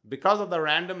 because of the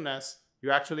randomness,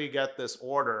 you actually get this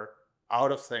order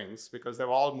out of things, because they've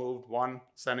all moved 1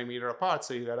 centimeter apart.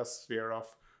 So you get a sphere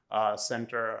of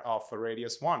center of a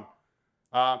radius 1.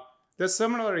 There's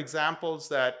similar examples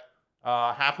that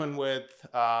happen with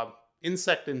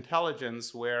insect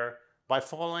intelligence, where by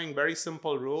following very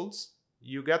simple rules,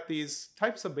 you get these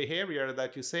types of behavior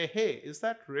that you say, hey, is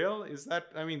that real?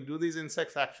 Do these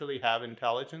insects actually have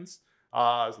intelligence?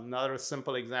 Another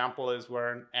simple example is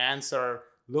where ants are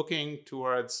looking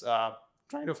towards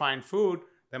trying to find food.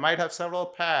 They might have several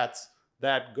paths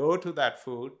that go to that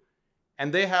food,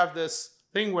 and they have this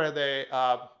thing where they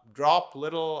drop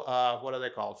little, what are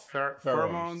they called?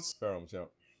 Pheromones? Pheromones, yeah.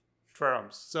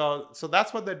 Pheromones. So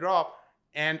that's what they drop,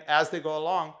 and as they go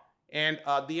along, and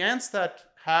the ants that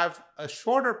have a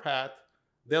shorter path,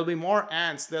 there'll be more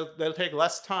ants. They'll take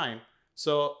less time.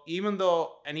 So even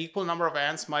though an equal number of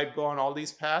ants might go on all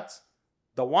these paths,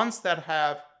 the ones that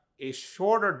have a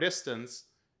shorter distance,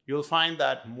 you'll find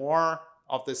that more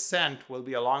of the scent will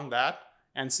be along that.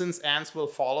 And since ants will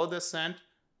follow the scent,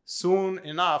 soon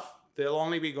enough, they'll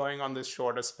only be going on this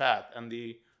shortest path, and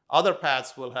the other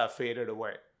paths will have faded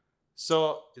away.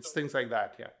 So it's things like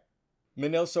that, yeah.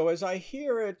 Manil, so as I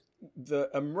hear it, the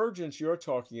emergence you're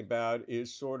talking about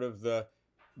is sort of the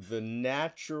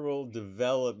natural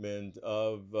development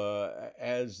of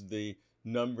as the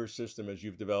number system, as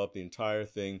you've developed the entire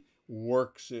thing,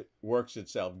 works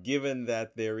itself. Given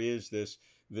that there is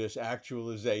this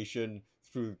actualization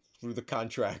through the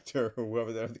contractor or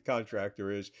whoever the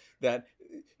contractor is, that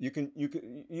you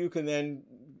can then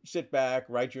sit back,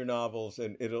 write your novels,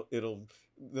 and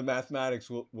the mathematics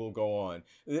will go on.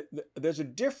 There's a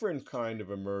different kind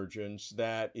of emergence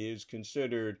that is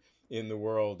considered in the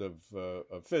world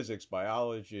of physics,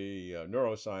 biology,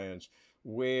 neuroscience,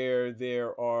 where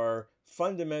there are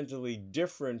fundamentally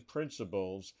different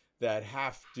principles that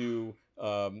have to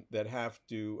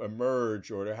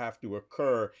emerge or to have to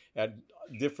occur at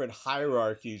different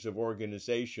hierarchies of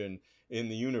organization in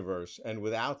the universe, and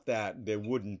without that there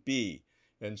wouldn't be.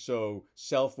 And so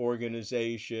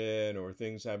self-organization or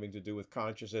things having to do with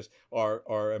consciousness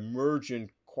are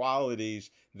emergent qualities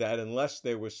that, unless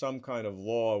there was some kind of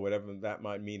law, whatever that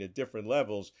might mean at different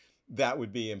levels, that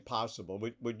would be impossible.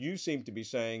 What you seem to be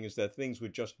saying is that things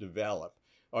would just develop.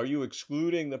 Are you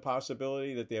excluding the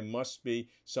possibility that there must be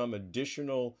some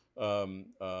additional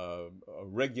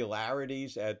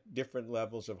regularities at different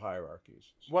levels of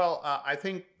hierarchies? Well, I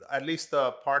think at least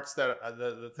the parts that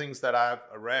the things that I've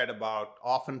read about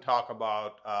often talk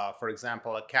about, for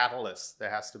example, a catalyst. There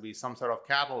has to be some sort of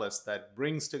catalyst that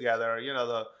brings together,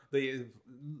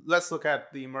 let's look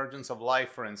at the emergence of life,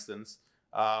 for instance.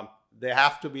 There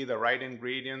have to be the right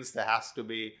ingredients. There has to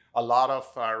be a lot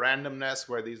of randomness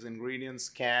where these ingredients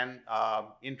can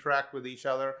interact with each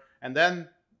other. And then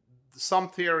some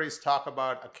theories talk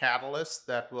about a catalyst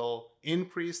that will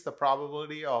increase the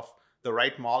probability of the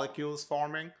right molecules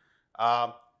forming.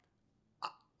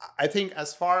 I think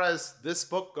as far as this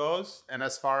book goes and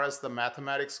as far as the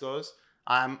mathematics goes,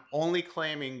 I'm only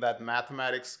claiming that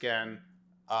mathematics can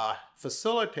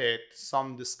facilitate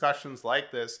some discussions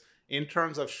like this in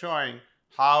terms of showing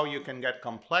how you can get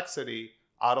complexity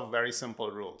out of very simple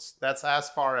rules. That's as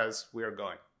far as we're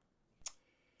going.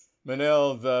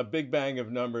 Manil, The Big Bang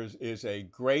of Numbers is a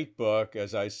great book.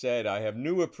 As I said, I have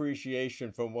new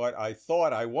appreciation from what I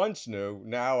thought I once knew.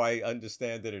 Now I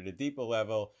understand it at a deeper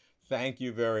level. Thank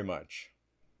you very much.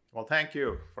 Well, thank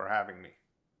you for having me.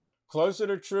 Closer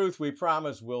to Truth, we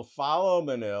promise, will follow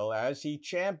Manil as he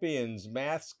champions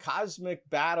math's cosmic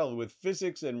battle with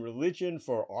physics and religion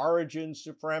for origin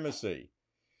supremacy.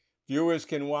 Viewers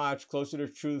can watch Closer to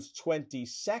Truth's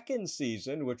 22nd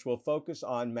season, which will focus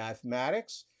on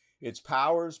mathematics, its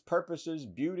powers, purposes,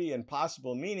 beauty, and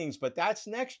possible meanings. But that's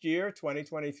next year,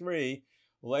 2023.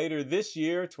 Later this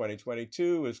year,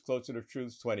 2022, is Closer to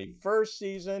Truth's 21st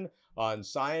season on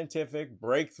scientific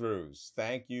breakthroughs.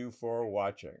 Thank you for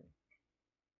watching.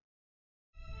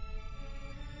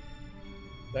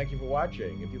 Thank you for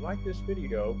watching. If you like this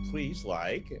video, please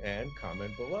like and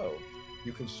comment below.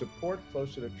 You can support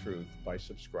Closer to Truth by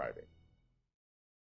subscribing.